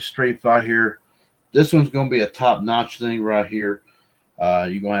Minneapolis Street Fight here, this one's going to be a top-notch thing right here.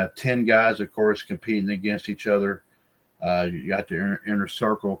 You're going to have 10 guys, of course, competing against each other. You got the inner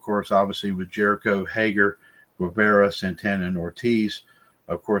circle, of course, obviously with Jericho, Hager, Guevara, Santana, and Ortiz.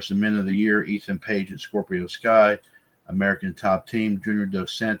 Of course, the Men of the Year, Ethan Page and Scorpio Sky. American Top Team, Junior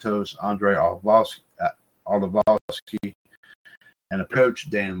Dos Santos, Andre Arlovsky, and a coach,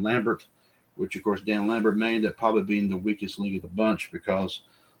 Dan Lambert, which, of course, Dan Lambert may end up probably being the weakest link of the bunch because,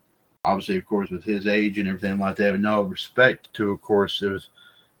 obviously, of course, with his age and everything like that, with no respect to, of course, to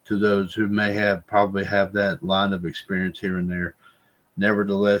those who may probably have that line of experience here and there.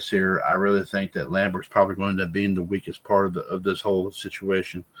 Nevertheless, here, I really think that Lambert's probably going to end up being the weakest part of this whole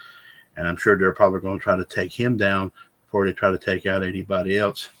situation. And I'm sure they're probably going to try to take him down before they try to take out anybody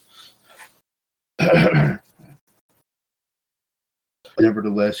else.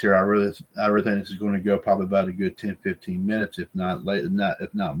 Nevertheless, here, I really think this is going to go probably about a good 10, 15 minutes, if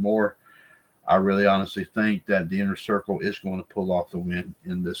not more. I really honestly think that the Inner Circle is going to pull off the win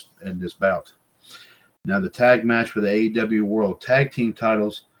in this bout. Now, the tag match for the AEW World Tag Team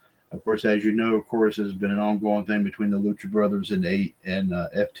titles, of course, as you know, of course, has been an ongoing thing between the Lucha Brothers and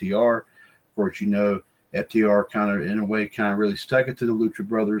FTR. Of course, you know, FTR kind of, in a way, kind of really stuck it to the Lucha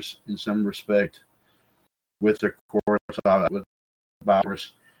Brothers in some respect, with, of course, with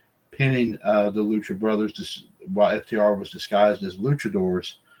Virus pinning the Lucha Brothers while FTR was disguised as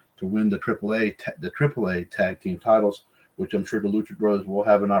luchadors to win the AAA tag team titles, which I'm sure the Lucha Brothers will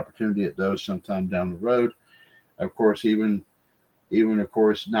have an opportunity at those sometime down the road. Of course, even of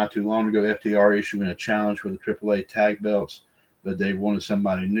course, not too long ago, FTR issuing a challenge for the AAA tag belts, but they wanted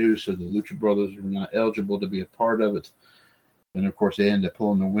somebody new, so the Lucha Brothers were not eligible to be a part of it. And of course, they ended up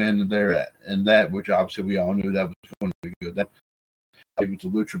pulling the win there, and that, which obviously we all knew that was going to be good. That, with the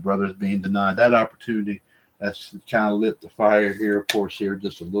Lucha Brothers being denied that opportunity, that's kind of lit the fire here, of course, here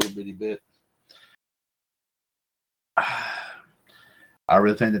just a little bitty bit. I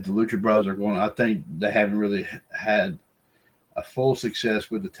really think that the Lucha Brothers I think they haven't really had a full success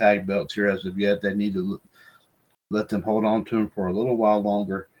with the tag belts here as of yet. They need to let them hold on to them for a little while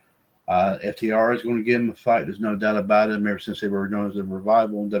longer. FTR is going to give them a fight. There's no doubt about it. Ever since they were known as a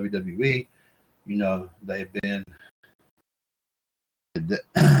revival in WWE, you know, they have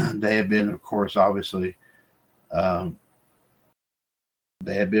been, of course, obviously,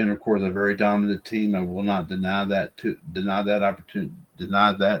 they have been, of course, a very dominant team. I will not deny that,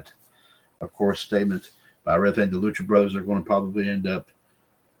 of course, statement. But I really think the Lucha Brothers are going to probably end up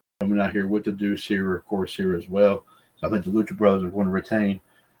coming out here with the Deuce here, of course, here as well. So I think the Lucha Brothers are going to retain.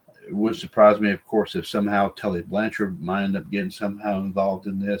 It would surprise me, of course, if somehow Tully Blanchard might end up getting somehow involved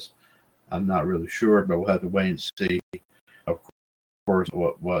in this. I'm not really sure, but we'll have to wait and see, of course,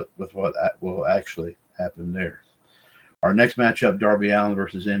 what will actually happen there. Our next matchup, Darby Allin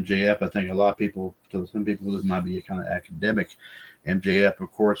versus MJF. I think a lot of people, to some people, this might be kind of academic. MJF,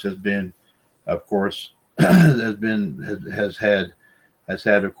 of course, has had,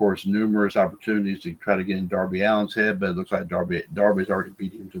 of course, numerous opportunities to try to get in Darby Allin's head, but it looks like Darby's already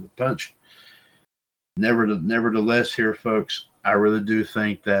beat him to the punch. Nevertheless, here, folks, I really do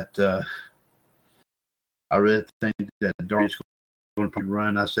think that Darby's going to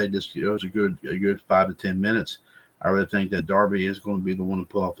run. I say this, it was a good 5 to 10 minutes. I really think that Darby is going to be the one to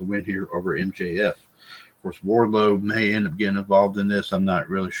pull off the win here over MJF. Of course, Wardlow may end up getting involved in this. I'm not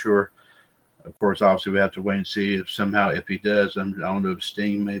really sure. Of course, obviously, we have to wait and see if he does. I don't know if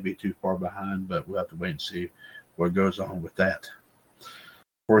Sting may be too far behind, but we'll have to wait and see what goes on with that.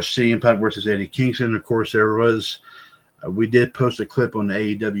 Of course, CM Punk versus Eddie Kingston. Of course, there was, we did post a clip on the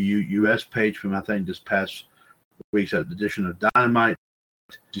AEWUS page from, I think, this past week's edition of Dynamite.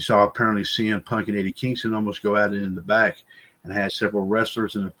 You saw apparently CM Punk and Eddie Kingston almost go at it in the back and had several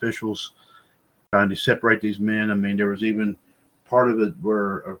wrestlers and officials trying to separate these men. I mean, there was even part of it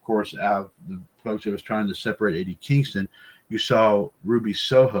where, of course, out the folks that was trying to separate Eddie Kingston, you saw Ruby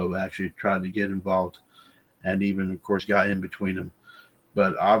Soho actually tried to get involved and even, of course, got in between them.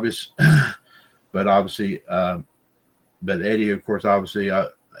 But obviously, Eddie, of course, obviously,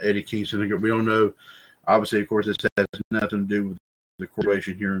 Eddie Kingston, we don't know. Obviously, of course, this has nothing to do with the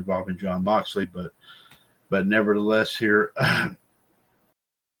corporation here involving Jon Moxley, but nevertheless here,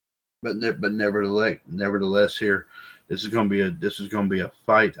 nevertheless here, this is going to be a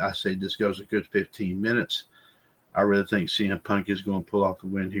fight. I say this goes a good 15 minutes. I really think CM Punk is going to pull off the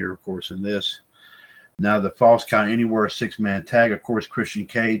win here, of course, in this. Now the Falls Count Anywhere 6-man tag, of course, Christian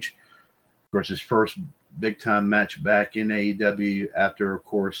Cage, of course, his first big time match back in AEW after, of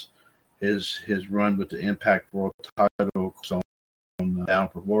course, his run with the Impact World title on Down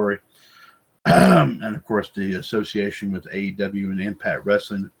for Glory. And of course, the association with AEW and Impact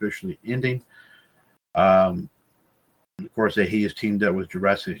Wrestling officially ending. Of course, he is teamed up with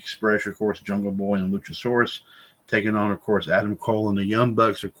Jurassic Express, of course, Jungle Boy and Luchasaurus, taking on, of course, Adam Cole and the Young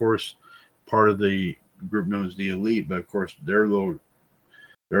Bucks, of course, part of the group known as the Elite, but of course, their little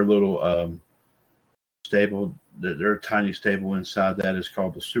stable, their tiny stable inside that is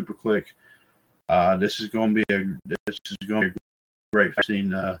called the Super Click. This is going to be a great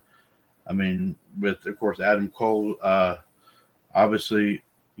scene. I mean, with, of course, Adam Cole obviously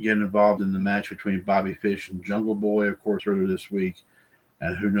getting involved in the match between Bobby Fish and Jungle Boy, of course, earlier this week.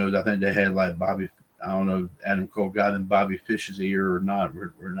 And who knows, I think they had like I don't know if Adam Cole got in Bobby Fish's ear or not.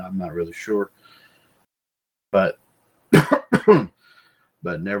 I'm not really sure. But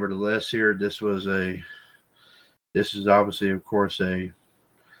but nevertheless here, this is obviously, of course, a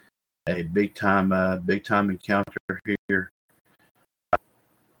big time encounter here.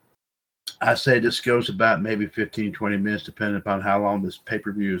 I say this goes about maybe 15, 20 minutes, depending upon how long this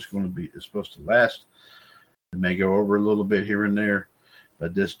pay-per-view is supposed to last. It may go over a little bit here and there,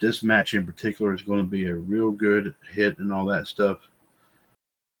 but this match in particular is going to be a real good hit and all that stuff.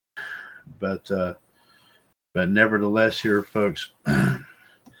 But nevertheless here, folks,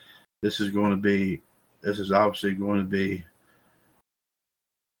 this is obviously going to be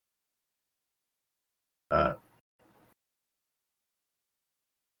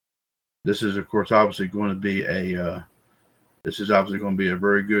this is, of course, obviously going to be a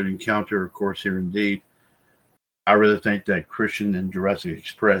very good encounter, of course, here indeed. I really think that Christian and Jurassic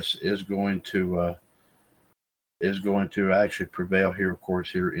Express is going to actually prevail here, of course,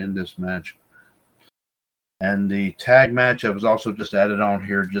 here in this match. And the tag match that was also just added on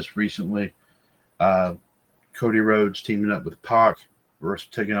here just recently, Cody Rhodes teaming up with Pac versus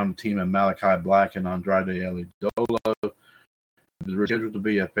taking on the team of Malachi Black and Andrade El Idolo. It was scheduled to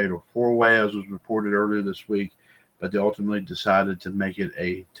be a fatal four-way, as was reported earlier this week, but they ultimately decided to make it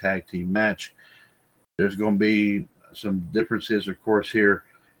a tag team match. There's going to be some differences, of course, here.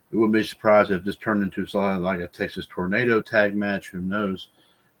 It wouldn't be surprised if this turned into something like a Texas Tornado tag match. Who knows?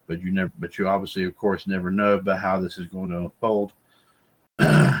 But you obviously, of course, never know about how this is going to unfold.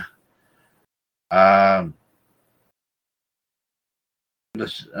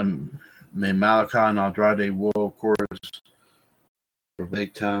 Malachi and Andrade will, of course, for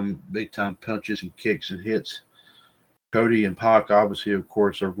big time punches and kicks and hits. Cody and Pac, obviously, of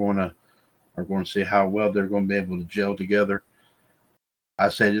course, are going to see how well they're going to be able to gel together. I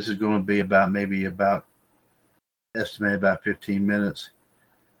say this is going to be about 15 minutes.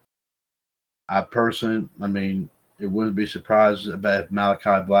 I mean, it wouldn't be surprised about if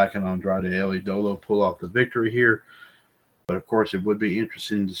Malachi Black and Andrade El Idolo pull off the victory here. But of course, it would be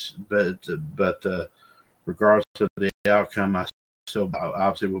interesting. But regardless of the outcome, I still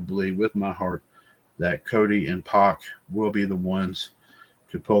obviously will believe with my heart that Cody and Pac will be the ones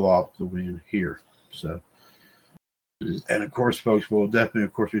to pull off the win here. So, and of course, folks, we'll definitely,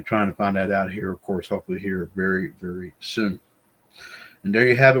 of course, be trying to find that out here, of course, hopefully here very, very soon. And there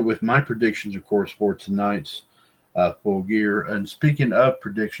you have it with my predictions, of course, for tonight's Full Gear. And speaking of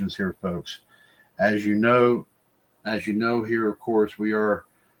predictions here, folks, as you know here, of course, we are,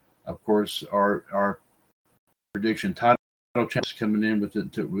 of course, our prediction title challenge coming in with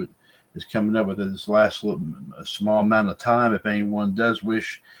it is coming up within this last small amount of time. If anyone does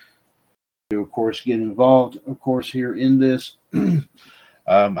wish to, of course, get involved, of course, here in this,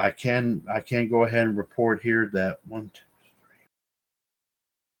 I can go ahead and report here that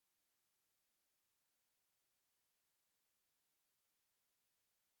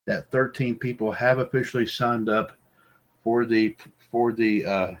that 13 people have officially signed up for the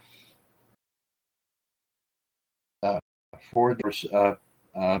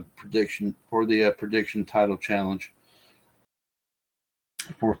prediction title challenge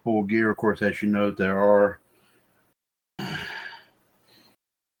for Full Gear. Of course, as you know, there are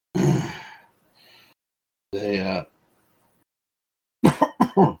they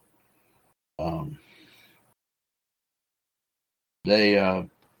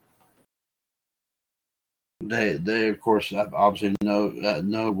they of course obviously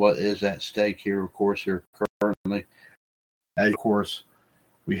know what is at stake here. Of course, here currently, as of course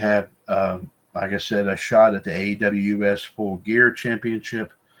we have like I said, a shot at the WCWUS Full Gear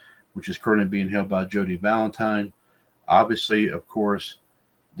Championship, which is currently being held by Jody Valentine. Obviously, of course,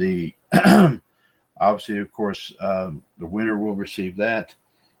 the winner will receive that.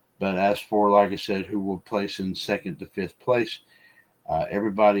 But as for, like I said, who will place in second to fifth place,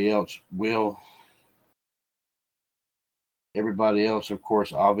 everybody else, of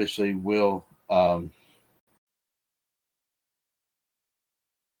course, obviously will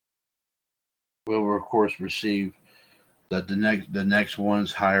of course receive the next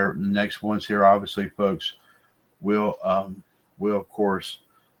ones higher. The next ones here, obviously, folks, will of course,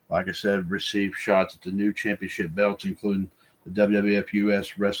 like I said, receive shots at the new championship belts, including the WWF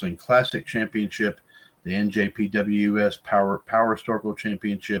US Wrestling Classic Championship, the NJPWS Power Circle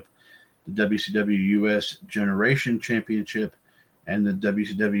Championship, the WCWUS Generation Championship, and the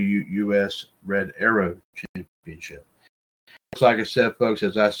WCWUS Red Arrow Championship. Like I said, folks,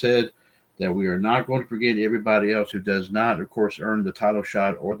 as I said, that we are not going to forget everybody else who does not, of course, earn the title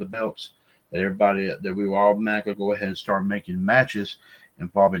shot or the belts. That we will automatically go ahead and start making matches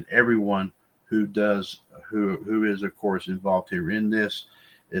involving everyone who is, of course, involved here in this.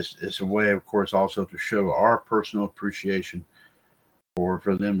 It's a way, of course, also to show our personal appreciation for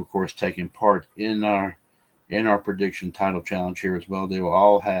them, of course, taking part in our prediction title challenge here as well. They will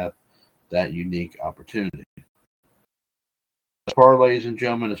all have that unique opportunity. As far, ladies and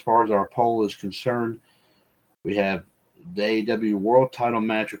gentlemen, as far as our poll is concerned, we have the AEW World Title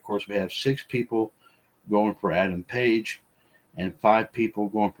match. Of course, we have 6 people going for Adam Page and 5 people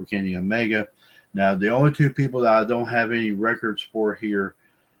going for Kenny Omega. Now, the only 2 people that I don't have any records for here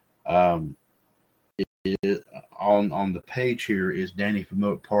on the page here is Danny from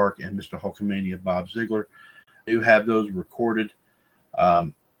Oak Park and Mr. Hulkamania Bob Ziegler. I do have those recorded,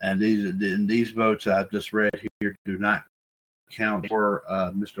 and these votes I've just read here do not count for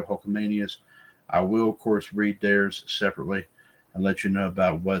Mr. Hulkamania's. I will, of course, read theirs separately and let you know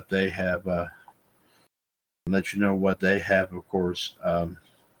about what they have. Of course,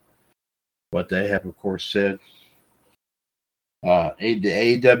 said. The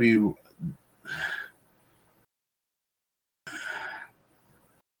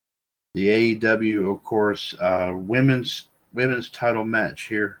AEW, of course, women's title match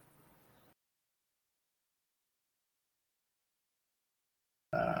here.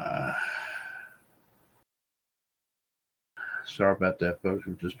 Sorry about that, folks.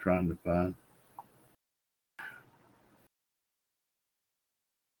 We're just trying to find.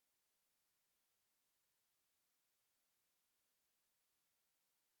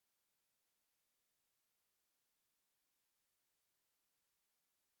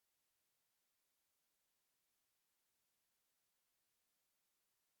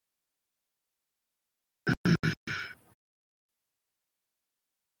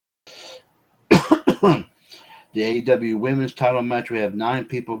 The AEW women's title match, we have 9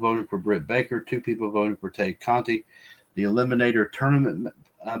 people voting for Britt Baker, 2 people voting for Tay Conti. The Eliminator tournament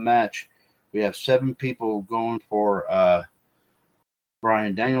match, we have 7 people going for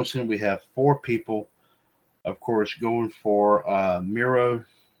Bryan Danielson. We have 4 people, of course, going for Miro.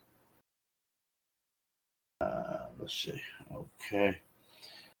 Let's see. Okay.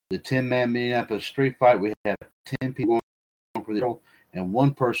 The 10-man Minneapolis Street Fight, we have 10 people going for the title and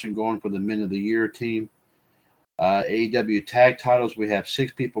 1 person going for the Men of the Year team. AEW tag titles, we have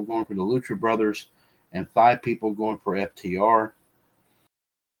 6 people going for the Lucha Brothers and 5 people going for FTR.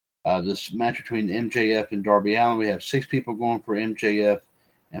 This match between MJF and Darby Allin, we have 6 people going for MJF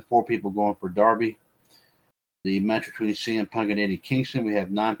and 4 people going for Darby. The match between CM Punk and Eddie Kingston, we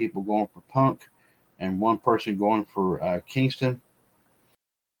have 9 people going for Punk and 1 person going for Kingston.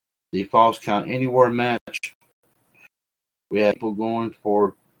 The Falls Count Anywhere match, we have people going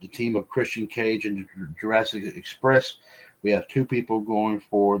for the team of Christian Cage and Jurassic Express. We have 2 people going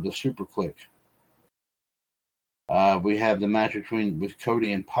for the Super Click. We have the match with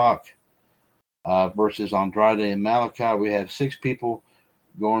Cody and Pac versus Andrade and Malachi. We have 6 people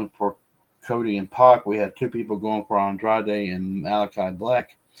going for Cody and Pac. We have 2 people going for Andrade and Malachi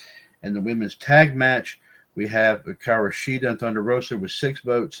Black. And the women's tag match, we have Hikaru Shida and Thunder Rosa with 6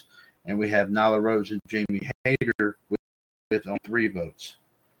 votes, and we have Nyla Rose and Jamie Hayter with on 3 votes.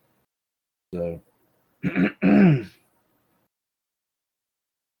 So,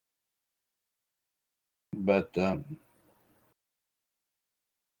 but so,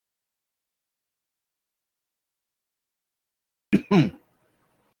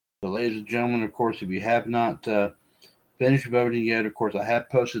 ladies and gentlemen, of course, if you have not finished voting yet, of course, I have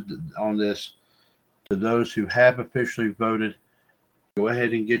posted on this to those who have officially voted. Go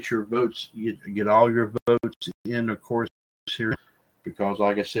ahead and get your votes, get all your votes in, of course, here, because,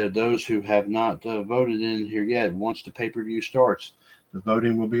 like I said, those who have not voted in here yet, once the pay-per-view starts, the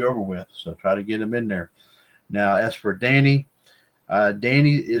voting will be over with. So try to get them in there. Now, as for Danny,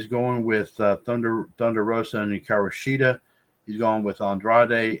 Danny is going with Thunder Rosa and Hikaru Shida. He's going with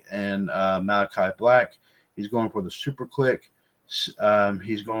Andrade and Malachi Black. He's going for the Super Click.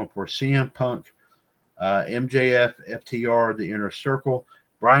 He's going for CM Punk, MJF, FTR, the Inner Circle,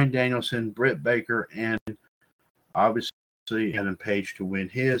 Bryan Danielson, Britt Baker, and obviously Adam Page to win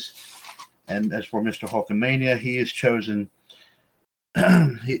his. And as for Mr. Hulkamania, he has chosen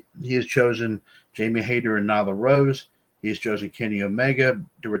he has chosen Jamie Hayter and Nyla Rose. He has chosen Kenny Omega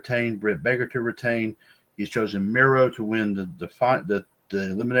to retain, Britt Baker to retain. He's chosen Miro to win the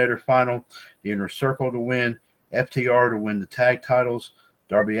Eliminator final, the Inner Circle to win, FTR to win the tag titles,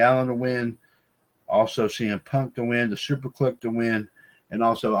 Darby Allin to win, also CM Punk to win, the Super Click to win, and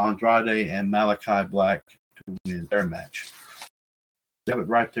also Andrade and Malachi Black to win their match. Have it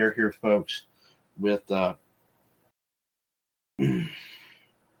right there here, folks, with so,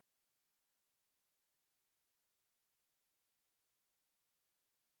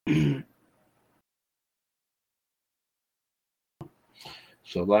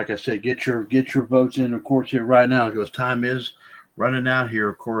 like I said, get your votes in, of course, here right now, because time is running out here,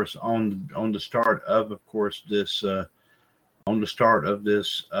 of course, on the start of course, this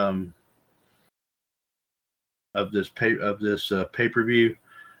pay-per-view.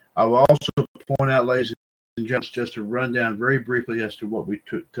 I will also point out, ladies and gentlemen, just to run down very briefly as to what we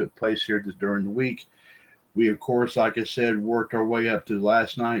took place here during the week. We, of course, like I said, worked our way up to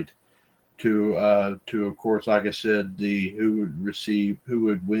last night to of course, like I said, who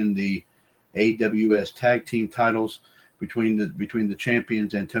would win the AWS tag team titles between the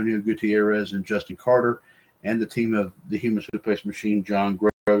champions Antonio Gutierrez and Justin Carter, and the team of the Human Suplex Machine, John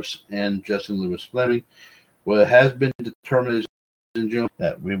Gross and Justin Lewis Fleming. Well, it has been determined,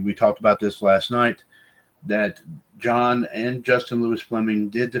 that we talked about this last night, that John and Justin Lewis Fleming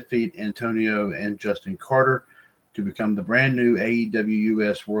did defeat Antonio and Justin Carter to become the brand new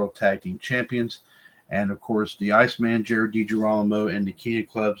AEWUS World Tag Team Champions. And, of course, the Iceman, Jared DiGirolamo, and the Keenan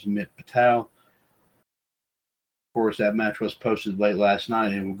Club's Amit Patel. Of course, that match was posted late last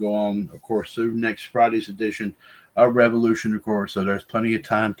night and will go on, of course, through next Friday's edition of Revolution, of course. So there's plenty of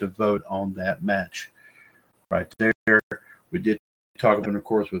time to vote on that match. Right there. We did talk about, of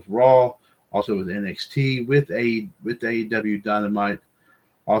course, with Raw, also with NXT, with AEW Dynamite.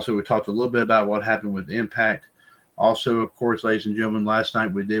 Also, we talked a little bit about what happened with Impact. Also, of course, ladies and gentlemen, last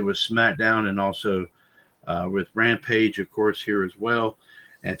night we did with SmackDown, and also with Rampage, of course, here as well,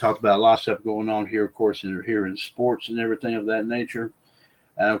 and talked about a lot of stuff going on here, of course, here in sports and everything of that nature.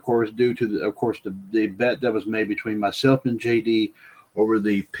 And of course, due to the bet that was made between myself and JD over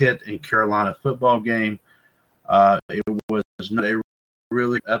the Pitt and Carolina football game, it was not a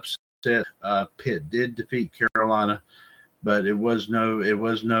really upset. Pitt did defeat Carolina, but there was no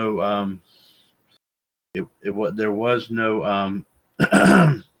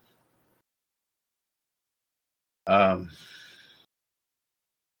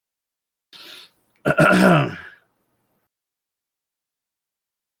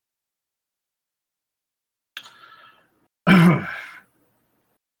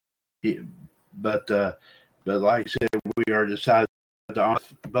but like I said, we are decided on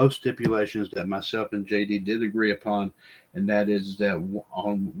both stipulations that myself and JD did agree upon, and that is that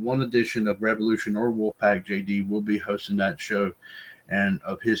on one edition of Revolution or Wolfpack, JD will be hosting that show and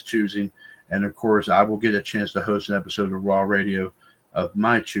of his choosing. And of course, I will get a chance to host an episode of Raw Radio of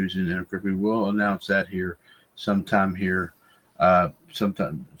my choosing. And of course, we will announce that here sometime here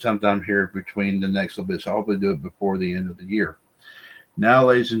between the next little bit. So hopefully do it before the end of the year. Now,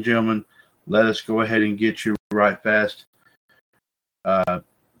 ladies and gentlemen, let us go ahead and get you right fast. Of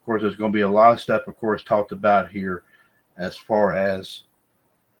course, there's going to be a lot of stuff, of course, talked about here as far as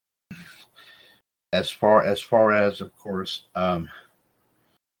as far as of course,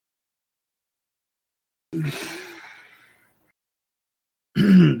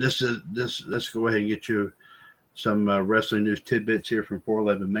 this. Let's go ahead and get you some wrestling news tidbits here from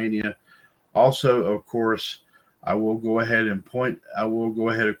 411 Mania. Also, of course, I will go ahead, of course,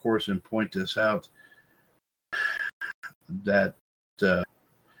 and point this out that of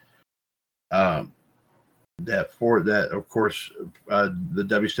course, the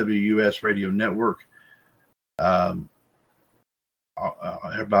WCWUS radio network.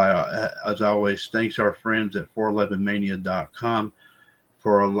 Everybody, as always, thanks our friends at 411mania.com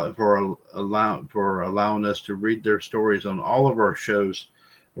for allowing us to read their stories on all of our shows.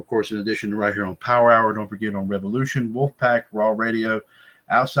 Of course, in addition to right here on Power Hour, don't forget on Revolution, Wolfpack, Raw Radio,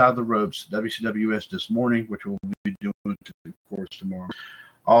 Outside the Ropes, WCWUS This Morning, which we'll be doing, of course, tomorrow.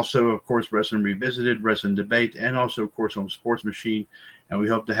 Also, of course, Wrestling Revisited, Wrestling Debate, and also, of course, on Sports Machine. And we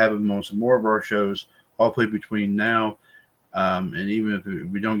hope to have them on some more of our shows, hopefully between now and even if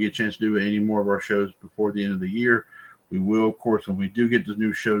we don't get a chance to do any more of our shows before the end of the year, we will, of course, when we do get the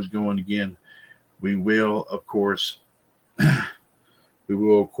new shows going again, we will, of course,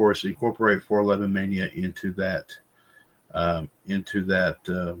 incorporate 411 Mania into that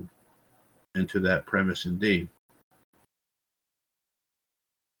premise indeed.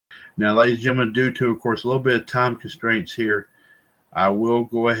 Now, ladies and gentlemen, due to, of course, a little bit of time constraints here, I will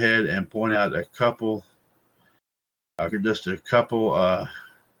go ahead and point out a couple of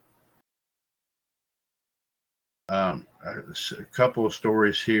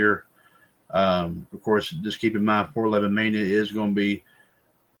stories here. Of course, just keep in mind, 411 Mania is going to be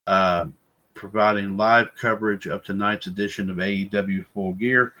providing live coverage of tonight's edition of AEW Full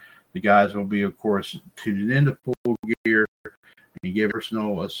Gear. The guys will be, of course, tuning into Full Gear and give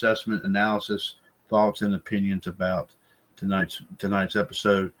personal assessment, analysis, thoughts, and opinions about tonight's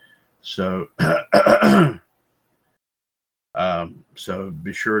episode. So, so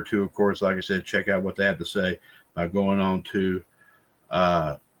be sure to, of course, like I said, check out what they have to say by going on to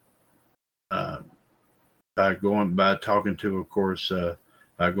by talking to, of course,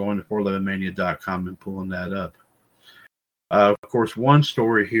 by going to 411mania.com and pulling that up. Of course, one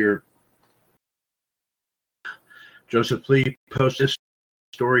story here. Joseph Lee posted this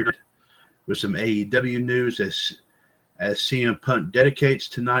story with some AEW news as CM Punk dedicates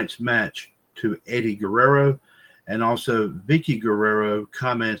tonight's match to Eddie Guerrero, and also Vicky Guerrero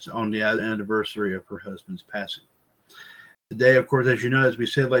comments on the anniversary of her husband's passing. Today, of course, as you know, as we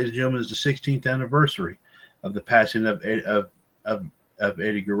said, ladies and gentlemen, is the 16th anniversary of the passing of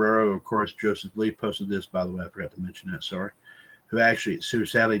Eddie Guerrero. Of course, Joseph Lee posted this, by the way, I forgot to mention that, sorry, who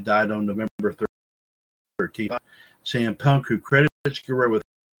sadly died on November 13th. CM Punk, who credits Guerrero with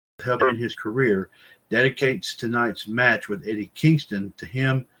helping his career, dedicates tonight's match with Eddie Kingston to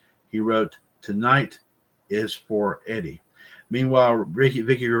him. He wrote, "Tonight is for Eddie." Meanwhile, Vicky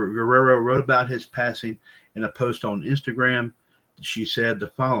Guerrero wrote about his passing in a post on Instagram. She said the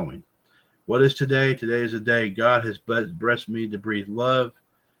following: "What is today? Today is a day God has blessed me to breathe, love,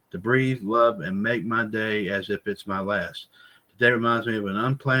 and make my day as if it's my last. Today reminds me of an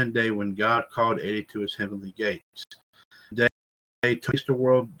unplanned day when God called Eddie to his heavenly gates. Today I touched the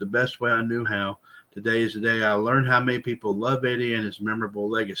world the best way I knew how. Today is the day I learned how many people love Eddie and his memorable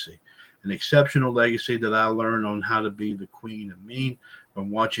legacy. An exceptional legacy that I learned on how to be the queen of mean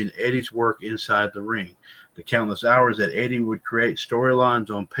from watching Eddie's work inside the ring. The countless hours that Eddie would create storylines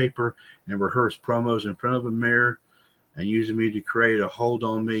on paper and rehearse promos in front of a mirror and using me to create a hold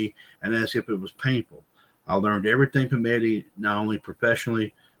on me and as if it was painful. I learned everything from Eddie, not only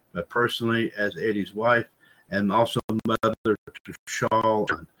professionally, but personally as Eddie's wife and also mother to Shaw.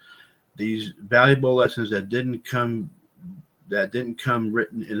 These valuable lessons that didn't come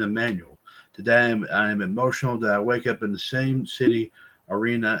written in a manual. Today I am emotional that I wake up in the same city,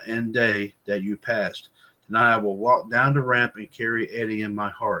 arena, and day that you passed. Tonight I will walk down the ramp and carry Eddie in my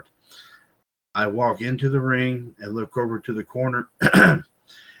heart. I walk into the ring and look over to the corner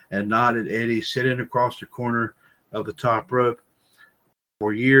and nod at Eddie sitting across the corner of the top rope.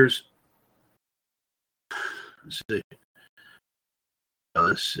 For years,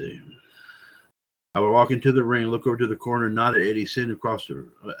 let's see. I would walk into the ring, look over to the corner, nod at Eddie sitting across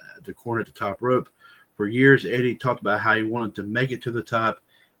the corner at the top rope. For years, Eddie talked about how he wanted to make it to the top.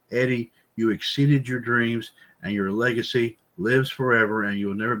 Eddie, you exceeded your dreams, and your legacy lives forever, and you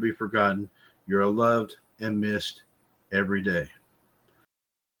will never be forgotten. You're loved and missed every day."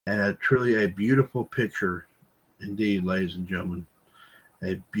 And truly a beautiful picture indeed, ladies and gentlemen.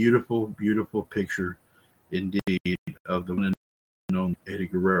 A beautiful, beautiful picture indeed of the one and only Eddie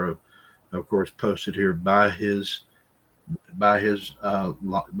Guerrero. Of course, posted here by his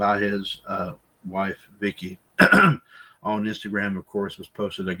wife, Vicky, on Instagram, of course, was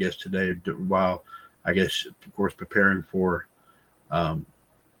posted, I guess, today while, I guess, of course, preparing for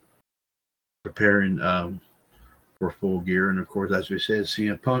Full Gear. And, of course, as we said,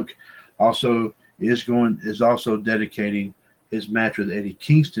 CM Punk also is also dedicating his match with Eddie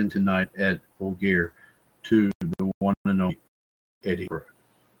Kingston tonight at Full Gear to the one and only Eddie.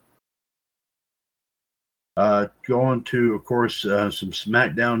 Going to, of course, some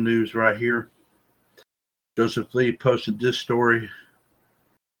SmackDown news right here. Joseph Lee posted this story.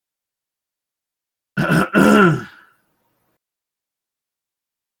 As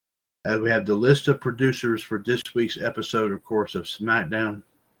we have the list of producers for this week's episode, of course, of SmackDown.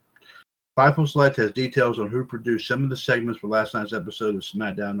 Fightful Select has details on who produced some of the segments for last night's episode of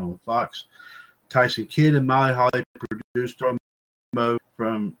SmackDown on Fox. Tyson Kidd and Molly Holly produced the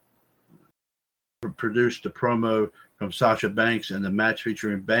promo from Sasha Banks and the match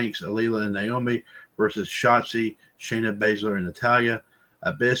featuring Banks, Alila, and Naomi versus Shotzi, Shayna Baszler, and Natalya.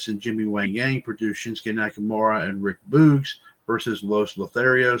 Abyss and Jimmy Wang Yang produced Shinsuke Nakamura and Rick Boogs versus Los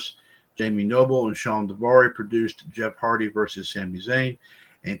Lotharios. Jamie Noble and Sean Daivari produced Jeff Hardy versus Sami Zayn.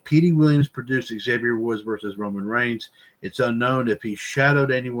 And Petey Williams produced Xavier Woods versus Roman Reigns. It's unknown if he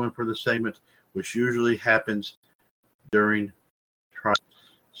shadowed anyone for the segment, which usually happens during trial.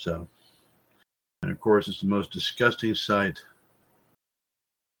 So, and of course, it's the most disgusting sight.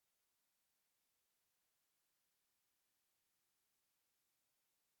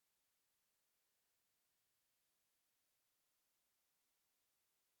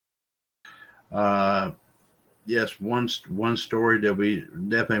 Yes, one story that we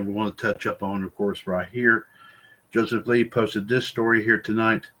definitely want to touch up on, of course, right here. Joseph Lee posted this story here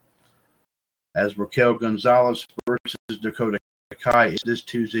tonight. As Raquel Gonzalez versus Dakota Kai is this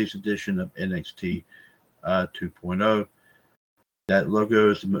Tuesday's edition of NXT 2.0. That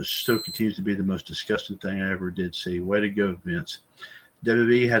logo still continues to be the most disgusting thing I ever did see. Way to go, Vince.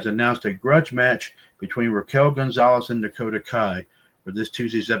 WWE has announced a grudge match between Raquel Gonzalez and Dakota Kai for this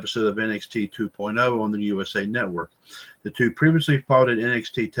Tuesday's episode of NXT 2.0 on the USA Network. The two previously fought at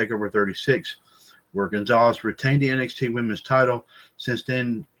NXT TakeOver 36, where Gonzalez retained the NXT Women's title. Since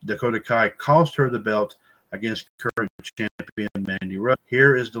then, Dakota Kai cost her the belt against current champion Mandy Rose.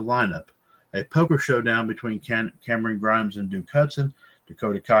 Here is the lineup. A poker showdown between Cameron Grimes and Duke Hudson.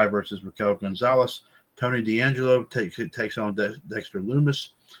 Dakota Kai versus Raquel Gonzalez. Tony D'Angelo takes on Dexter Lumis.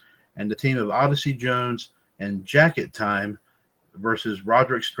 And the team of Odyssey Jones and Jacket Time versus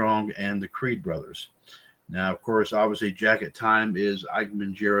Roderick Strong and the Creed brothers. Now, of course, obviously, Jacket Time is Ike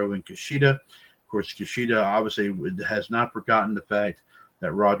Manjiro and Kushida. Of course, Kushida obviously has not forgotten the fact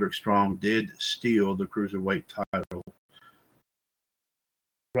that Roderick Strong did steal the Cruiserweight title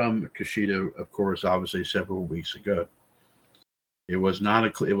from Kushida, of course, obviously several weeks ago. It was not a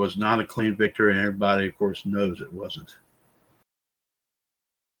clean victory, and everybody, of course, knows it wasn't.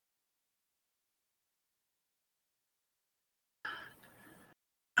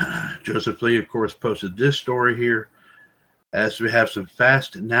 Joseph Lee, of course, posted this story here. As we have some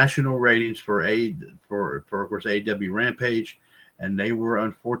fast national ratings for of course, AEW Rampage, and they were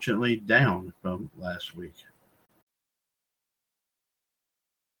unfortunately down from last week.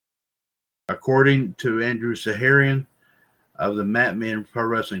 According to Andrew Saharian of the Matt Man Pro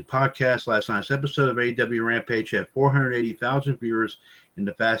Wrestling Podcast, last night's episode of AEW Rampage had 480,000 viewers in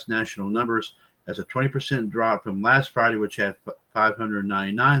the fast national numbers. That's a 20% drop from last Friday, which had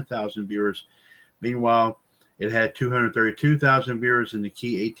 599,000 viewers. Meanwhile, it had 232,000 viewers in the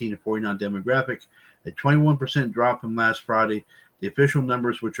key 18 to 49 demographic, a 21% drop from last Friday. The official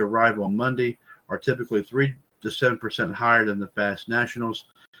numbers, which arrive on Monday, are typically 3 to 7% higher than the Fast Nationals.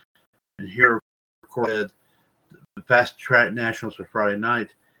 And here, of course, the Fast Track Nationals for Friday night,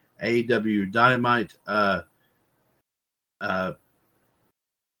 AEW Dynamite,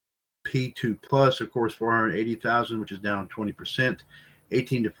 P2 Plus, of course, 480,000, which is down 20%.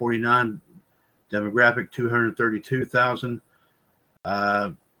 18 to 49 demographic, 232,000,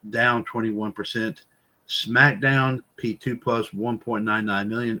 down 21%. SmackDown, P2 Plus, 1.99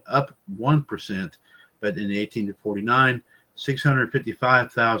 million, up 1%. But in the 18 to 49,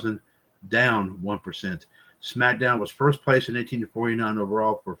 655,000, down 1%. SmackDown was first place in 18 to 49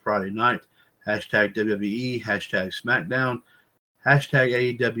 overall for Friday night. Hashtag WWE, hashtag SmackDown,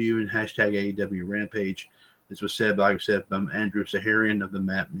 hashtag AEW, and hashtag AEW Rampage. This was said, like I said, by Andrew Saharian of the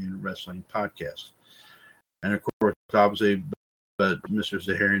Matt Man Wrestling Podcast. And of course, obviously, but Mr.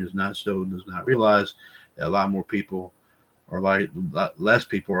 Saharian does not realize that a lot more people less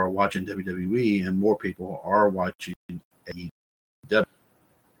people are watching WWE and more people are watching AEW.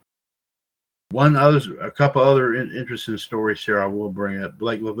 A couple other interesting stories here I will bring up.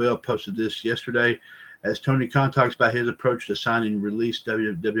 Blake Lavelle posted this yesterday as Tony Khan talks about his approach to signing and release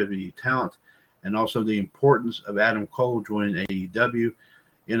WWE talent and also the importance of Adam Cole joining AEW.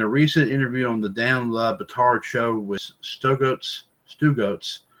 In a recent interview on the Dan Le Batard show with Stu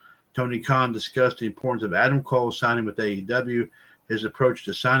Goetz, Tony Khan discussed the importance of Adam Cole signing with AEW, his approach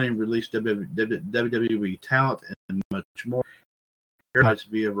to signing and release WWE talent, and much more. Bytes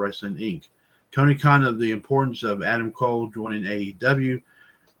via Wrestling Inc. Tony Khan of the importance of Adam Cole joining AEW.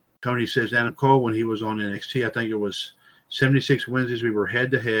 Tony says Adam Cole, when he was on NXT, I think it was 76 Wednesdays, we were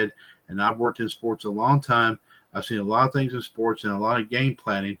head-to-head, and I've worked in sports a long time. I've seen a lot of things in sports and a lot of game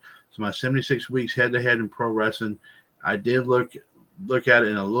planning. So my 76 weeks head-to-head in pro wrestling, I did look at it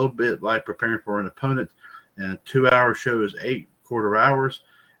in a little bit like preparing for an opponent. And a 2-hour show is 8 quarter hours.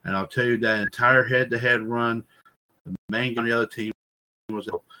 And I'll tell you that entire head-to-head run, the main guy on the other team was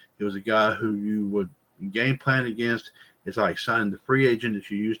a guy who you would game plan against. It's like signing the free agent that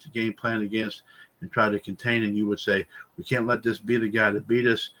you used to game plan against and try to contain. And you would say, we can't let this be the guy to beat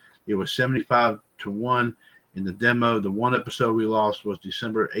us. It was 75-1 in the demo. The one episode we lost was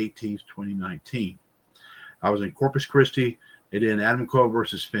December 18th, 2019. I was in Corpus Christi. They did an Adam Cole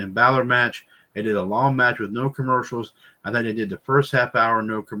versus Finn Balor match. They did a long match with no commercials. I think they did the first half hour,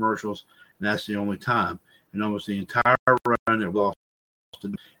 no commercials, and that's the only time. And almost the entire run, it lost.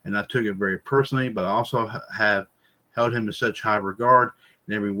 And I took it very personally, but I also have held him in such high regard.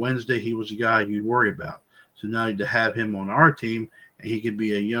 And every Wednesday, he was a guy you'd worry about. So now to have him on our team, and he could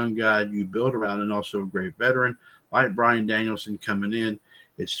be a young guy you build around and also a great veteran like Bryan Danielson coming in.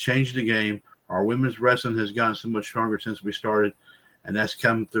 It's changed the game. Our women's wrestling has gotten so much stronger since we started, and that's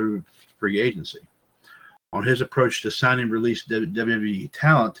come through free agency. On his approach to signing and release WWE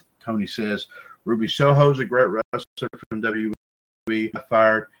talent, Tony says, Ruby Soho is a great wrestler from WWE,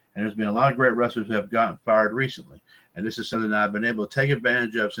 fired, and there's been a lot of great wrestlers who have gotten fired recently. And this is something that I've been able to take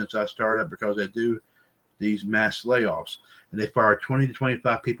advantage of since I started because they do these mass layoffs. And they fire 20 to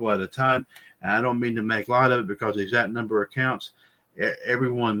 25 people at a time. And I don't mean to make light of it because the exact number of counts,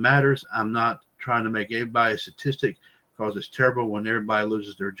 everyone matters. I'm not trying to make everybody a statistic because it's terrible when everybody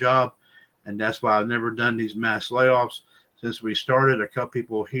loses their job. And that's why I've never done these mass layoffs. Since we started, a couple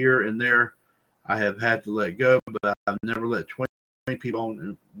people here and there I have had to let go, but I've never let 20 people on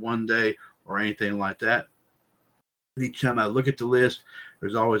in one day or anything like that. Each time I look at the list,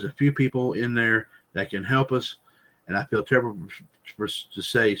 there's always a few people in there that can help us. And I feel terrible to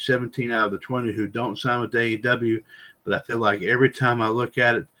say 17 out of the 20 who don't sign with AEW, but I feel like every time I look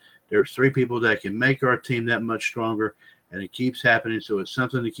at it, there's 3 people that can make our team that much stronger, and it keeps happening. So it's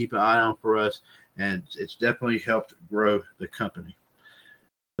something to keep an eye on for us, and it's definitely helped grow the company.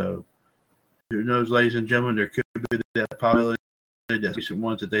 So who knows, ladies and gentlemen, there could be that possibility that recent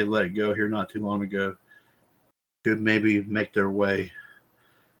ones that they let go here not too long ago could maybe make their way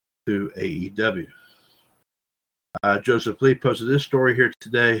to AEW. Joseph Lee posted this story here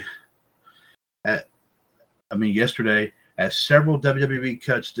yesterday, as several WWE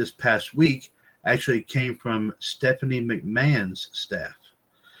cuts this past week actually came from Stephanie McMahon's staff.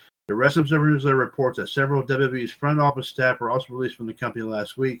 The Wrestling Observer Newsletter reports that several WWE's front office staff were also released from the company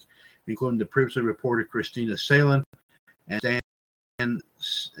last week, including the previously reported Christina Salen and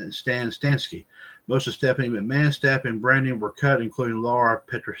Stan Stansky. Most of Stephanie McMahon's staff and branding were cut, including Laura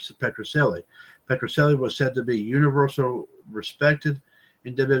Petroselli. Petroselli was said to be universal respected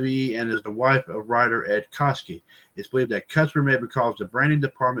in WWE and is the wife of writer Ed Koskey. It's believed that cuts were made because the branding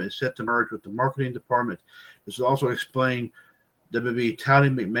department is set to merge with the marketing department. This will also explain WWE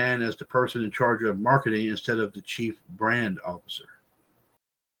touting McMahon as the person in charge of marketing instead of the chief brand officer.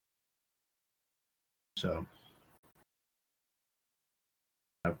 So,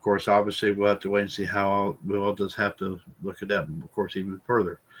 of course, obviously, we'll have to wait and see how we'll just have to look at that, of course, even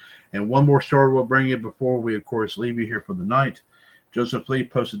further. And one more story we'll bring you before we, of course, leave you here for the night. Joseph Lee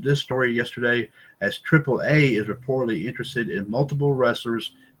posted this story yesterday as AAA is reportedly interested in multiple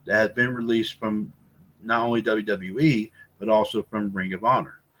wrestlers that have been released from not only WWE, but also from Ring of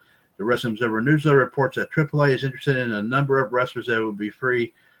Honor. The Wrestling Observer Newsletter reports that AAA is interested in a number of wrestlers that will be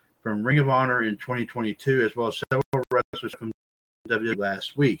free from Ring of Honor in 2022, as well as several wrestlers from WWE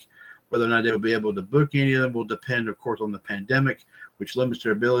last week. Whether or not they will be able to book any of them will depend, of course, on the pandemic, which limits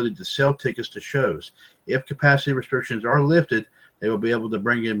their ability to sell tickets to shows. If capacity restrictions are lifted, they will be able to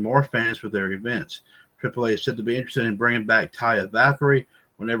bring in more fans for their events. AAA is said to be interested in bringing back Taya Valkyrie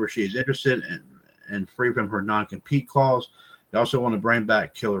whenever she is interested and free from her non-compete clause. They also want to bring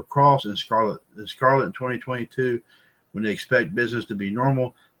back Killer Cross and Scarlett in 2022 when they expect business to be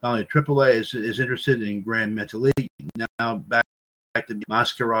normal. Not only AAA is interested in Grand Metalik, now back to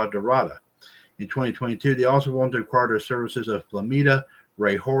Mascara Dorada. In 2022, they also want to acquire the services of Flamita,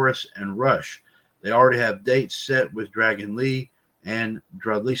 Ray Horace, and Rush. They already have dates set with Dragon Lee and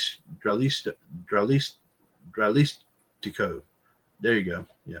Dralistico. There you go.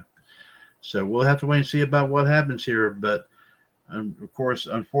 Yeah. So we'll have to wait and see about what happens here. But, of course,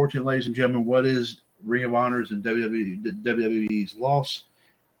 unfortunately, ladies and gentlemen, what is Ring of Honor's and WWE's loss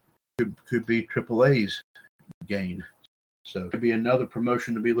could be AAA's gain. So it could be another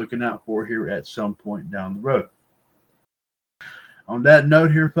promotion to be looking out for here at some point down the road. On that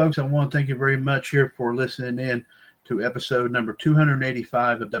note here, folks, I want to thank you very much here for listening in to episode number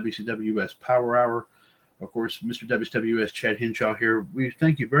 285 of WCWUS Power Hour. Of course, Mr. WCWUS Chad Henshaw here. We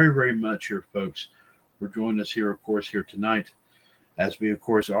thank you very, very much here, folks, for joining us here, of course, here tonight. As we, of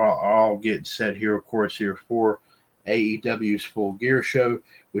course, all get set here, of course, here for AEW's Full Gear show,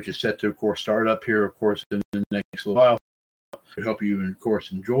 which is set to, of course, start up here, of course, in the next little while. To help you, of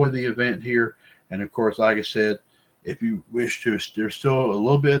course, enjoy the event here. And, of course, like I said, if you wish to, there's still a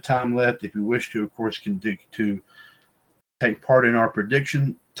little bit of time left. If you wish to, of course, to take part in our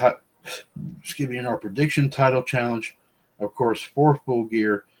prediction title challenge, of course, for Full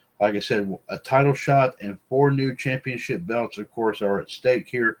Gear. Like I said, a title shot and 4 new championship belts, of course, are at stake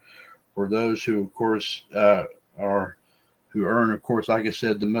here for those who, of course, who earn, of course, like I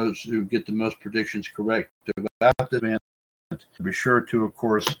said, who get the most predictions correct about the event. Be sure to, of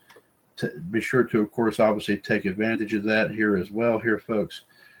course, obviously take advantage of that here as well, here, folks.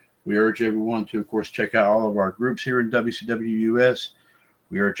 We urge everyone to, of course, check out all of our groups here in WCWUS.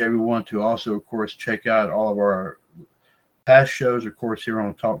 We urge everyone to also, of course, check out all of our past shows, of course, here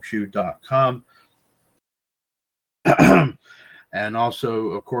on TalkShoe.com. And also,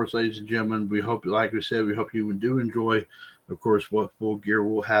 of course, ladies and gentlemen, we hope, like we said, we hope you do enjoy, of course, what Full Gear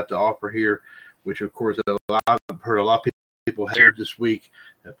will have to offer here, which, of course, I've heard a lot of people here this week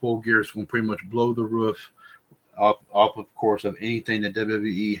that Full Gear is going to pretty much blow the roof off, of course, of anything that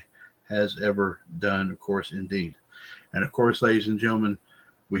WWE has ever done, of course, indeed. And, of course, ladies and gentlemen,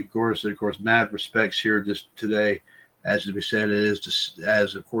 we, of course, mad respects here just today. As we said, it is,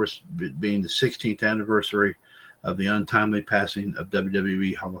 as of course, being the 16th anniversary of the untimely passing of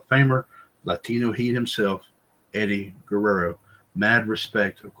WWE Hall of Famer, Latino Heat himself, Eddie Guerrero. Mad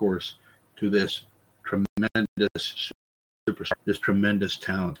respect, of course, to this tremendous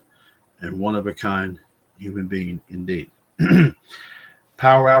talent and one-of-a-kind human being indeed.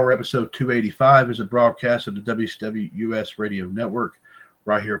 Power Hour episode 285 is a broadcast of the WCWUS Radio Network,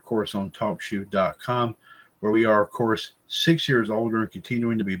 right here, of course, on TalkShoe.com, where we are, of course, 6 years older and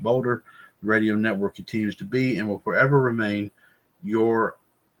continuing to be bolder. The radio network continues to be and will forever remain your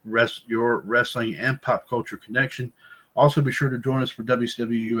wrestling and pop culture connection. Also, be sure to join us for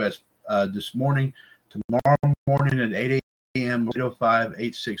WCWUS tomorrow morning at 8 a.m.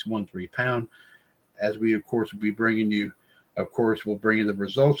 805-8613 #, as we, of course, will be bringing you, we'll bring you the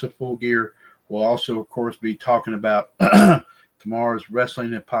results of Full Gear. We'll also, of course, be talking about tomorrow's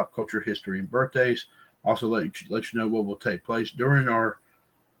wrestling and pop culture history and birthdays. Also, let you know what will take place during the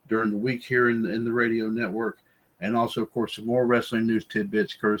week here in the radio network, and also, of course, some more wrestling news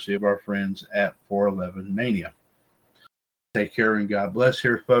tidbits courtesy of our friends at 411 Mania. Take care and God bless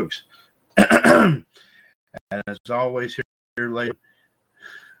here, folks. As always here, ladies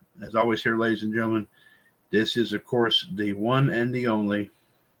and gentlemen, this is, of course, the one and the only,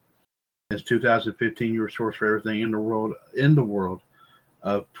 since 2015, your source for everything in the world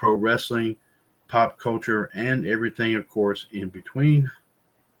of pro wrestling, pop culture, and everything, of course, in between.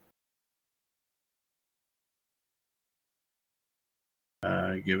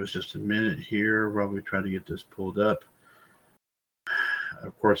 Give us just a minute here while we try to get this pulled up.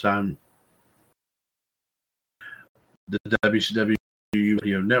 Of course, I'm the WCW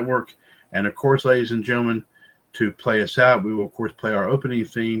Radio Network. And, of course, ladies and gentlemen, to play us out, we will, of course, play our opening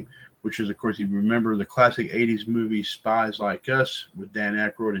theme, which is, of course, you remember the classic 80s movie Spies Like Us with Dan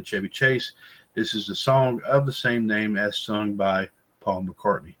Aykroyd and Chevy Chase. This is the song of the same name as sung by Paul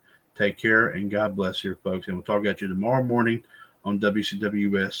McCartney. Take care and God bless you, folks. And we'll talk at you tomorrow morning on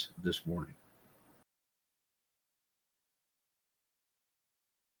WCWUS This Morning.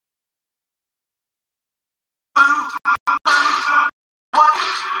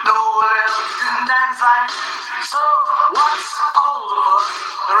 No one else can dance like so. What's all of us?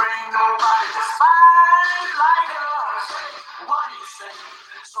 There ain't nobody to spine like us. What do you say?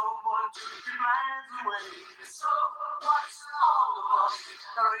 Someone took your minds away. So what's all of us?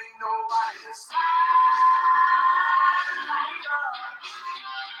 There ain't nobody to spine like us.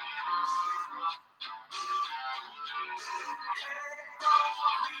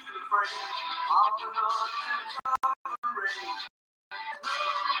 Don't be afraid of the covering.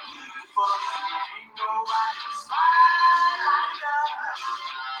 Beautiful.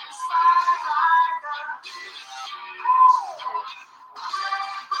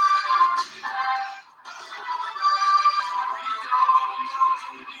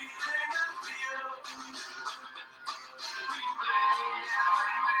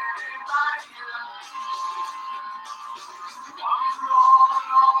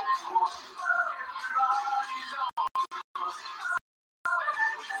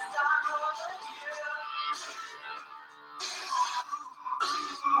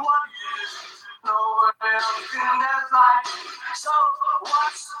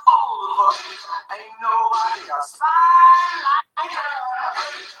 Ain't nobody got spine like her.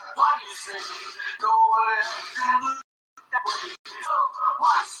 What you say? Go and look that way. So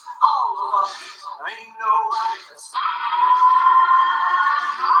what's all of us? Ain't nobody got spine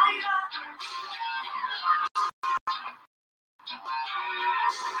like her.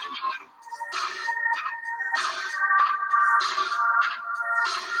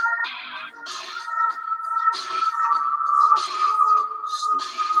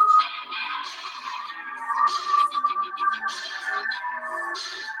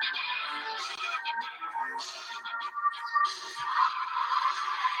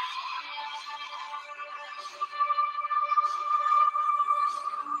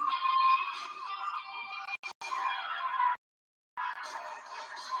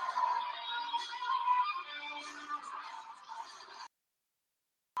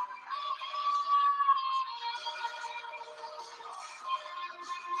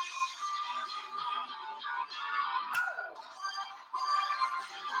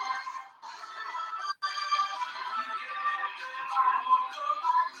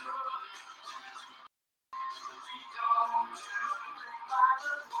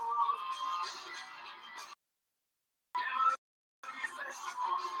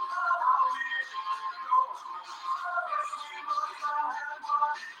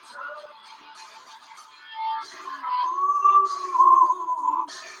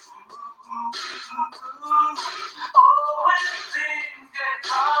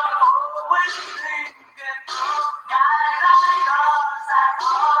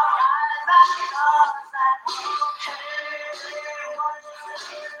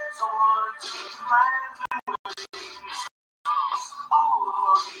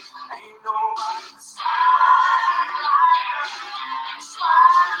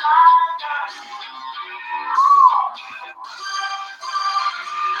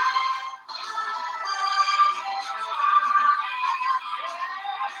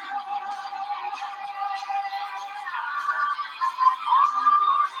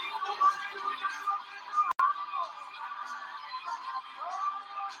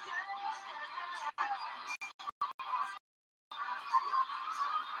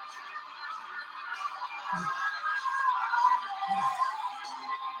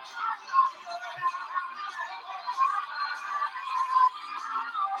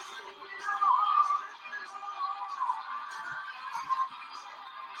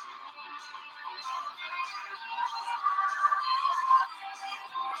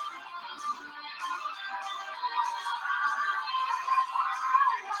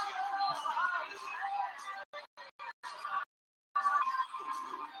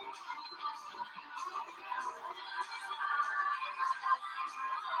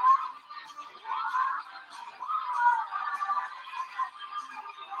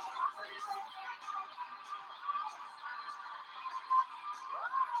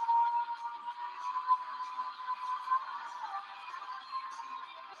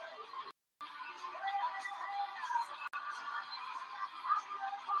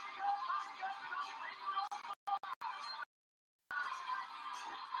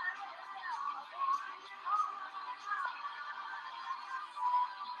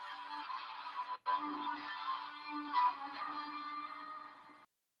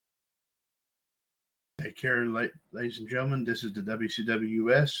 Take care, ladies and gentlemen. This is the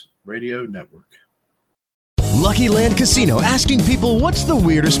WCWUS Radio Network. Lucky Land Casino, asking people, what's the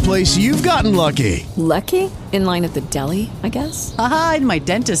weirdest place you've gotten lucky? Lucky? In line at the deli, I guess? Aha, in my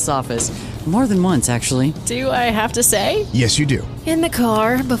dentist's office. More than once, actually. Do I have to say? Yes, you do. In the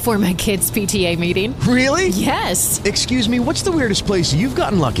car before my kids' PTA meeting. Really? Yes. Excuse me, what's the weirdest place you've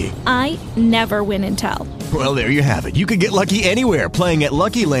gotten lucky? I never win and tell. Well, there you have it. You can get lucky anywhere, playing at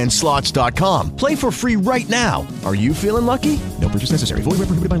LuckyLandSlots.com. Play for free right now. Are you feeling lucky? No purchase necessary. Void where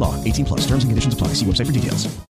prohibited by law. 18+. Terms and conditions apply. See website for details.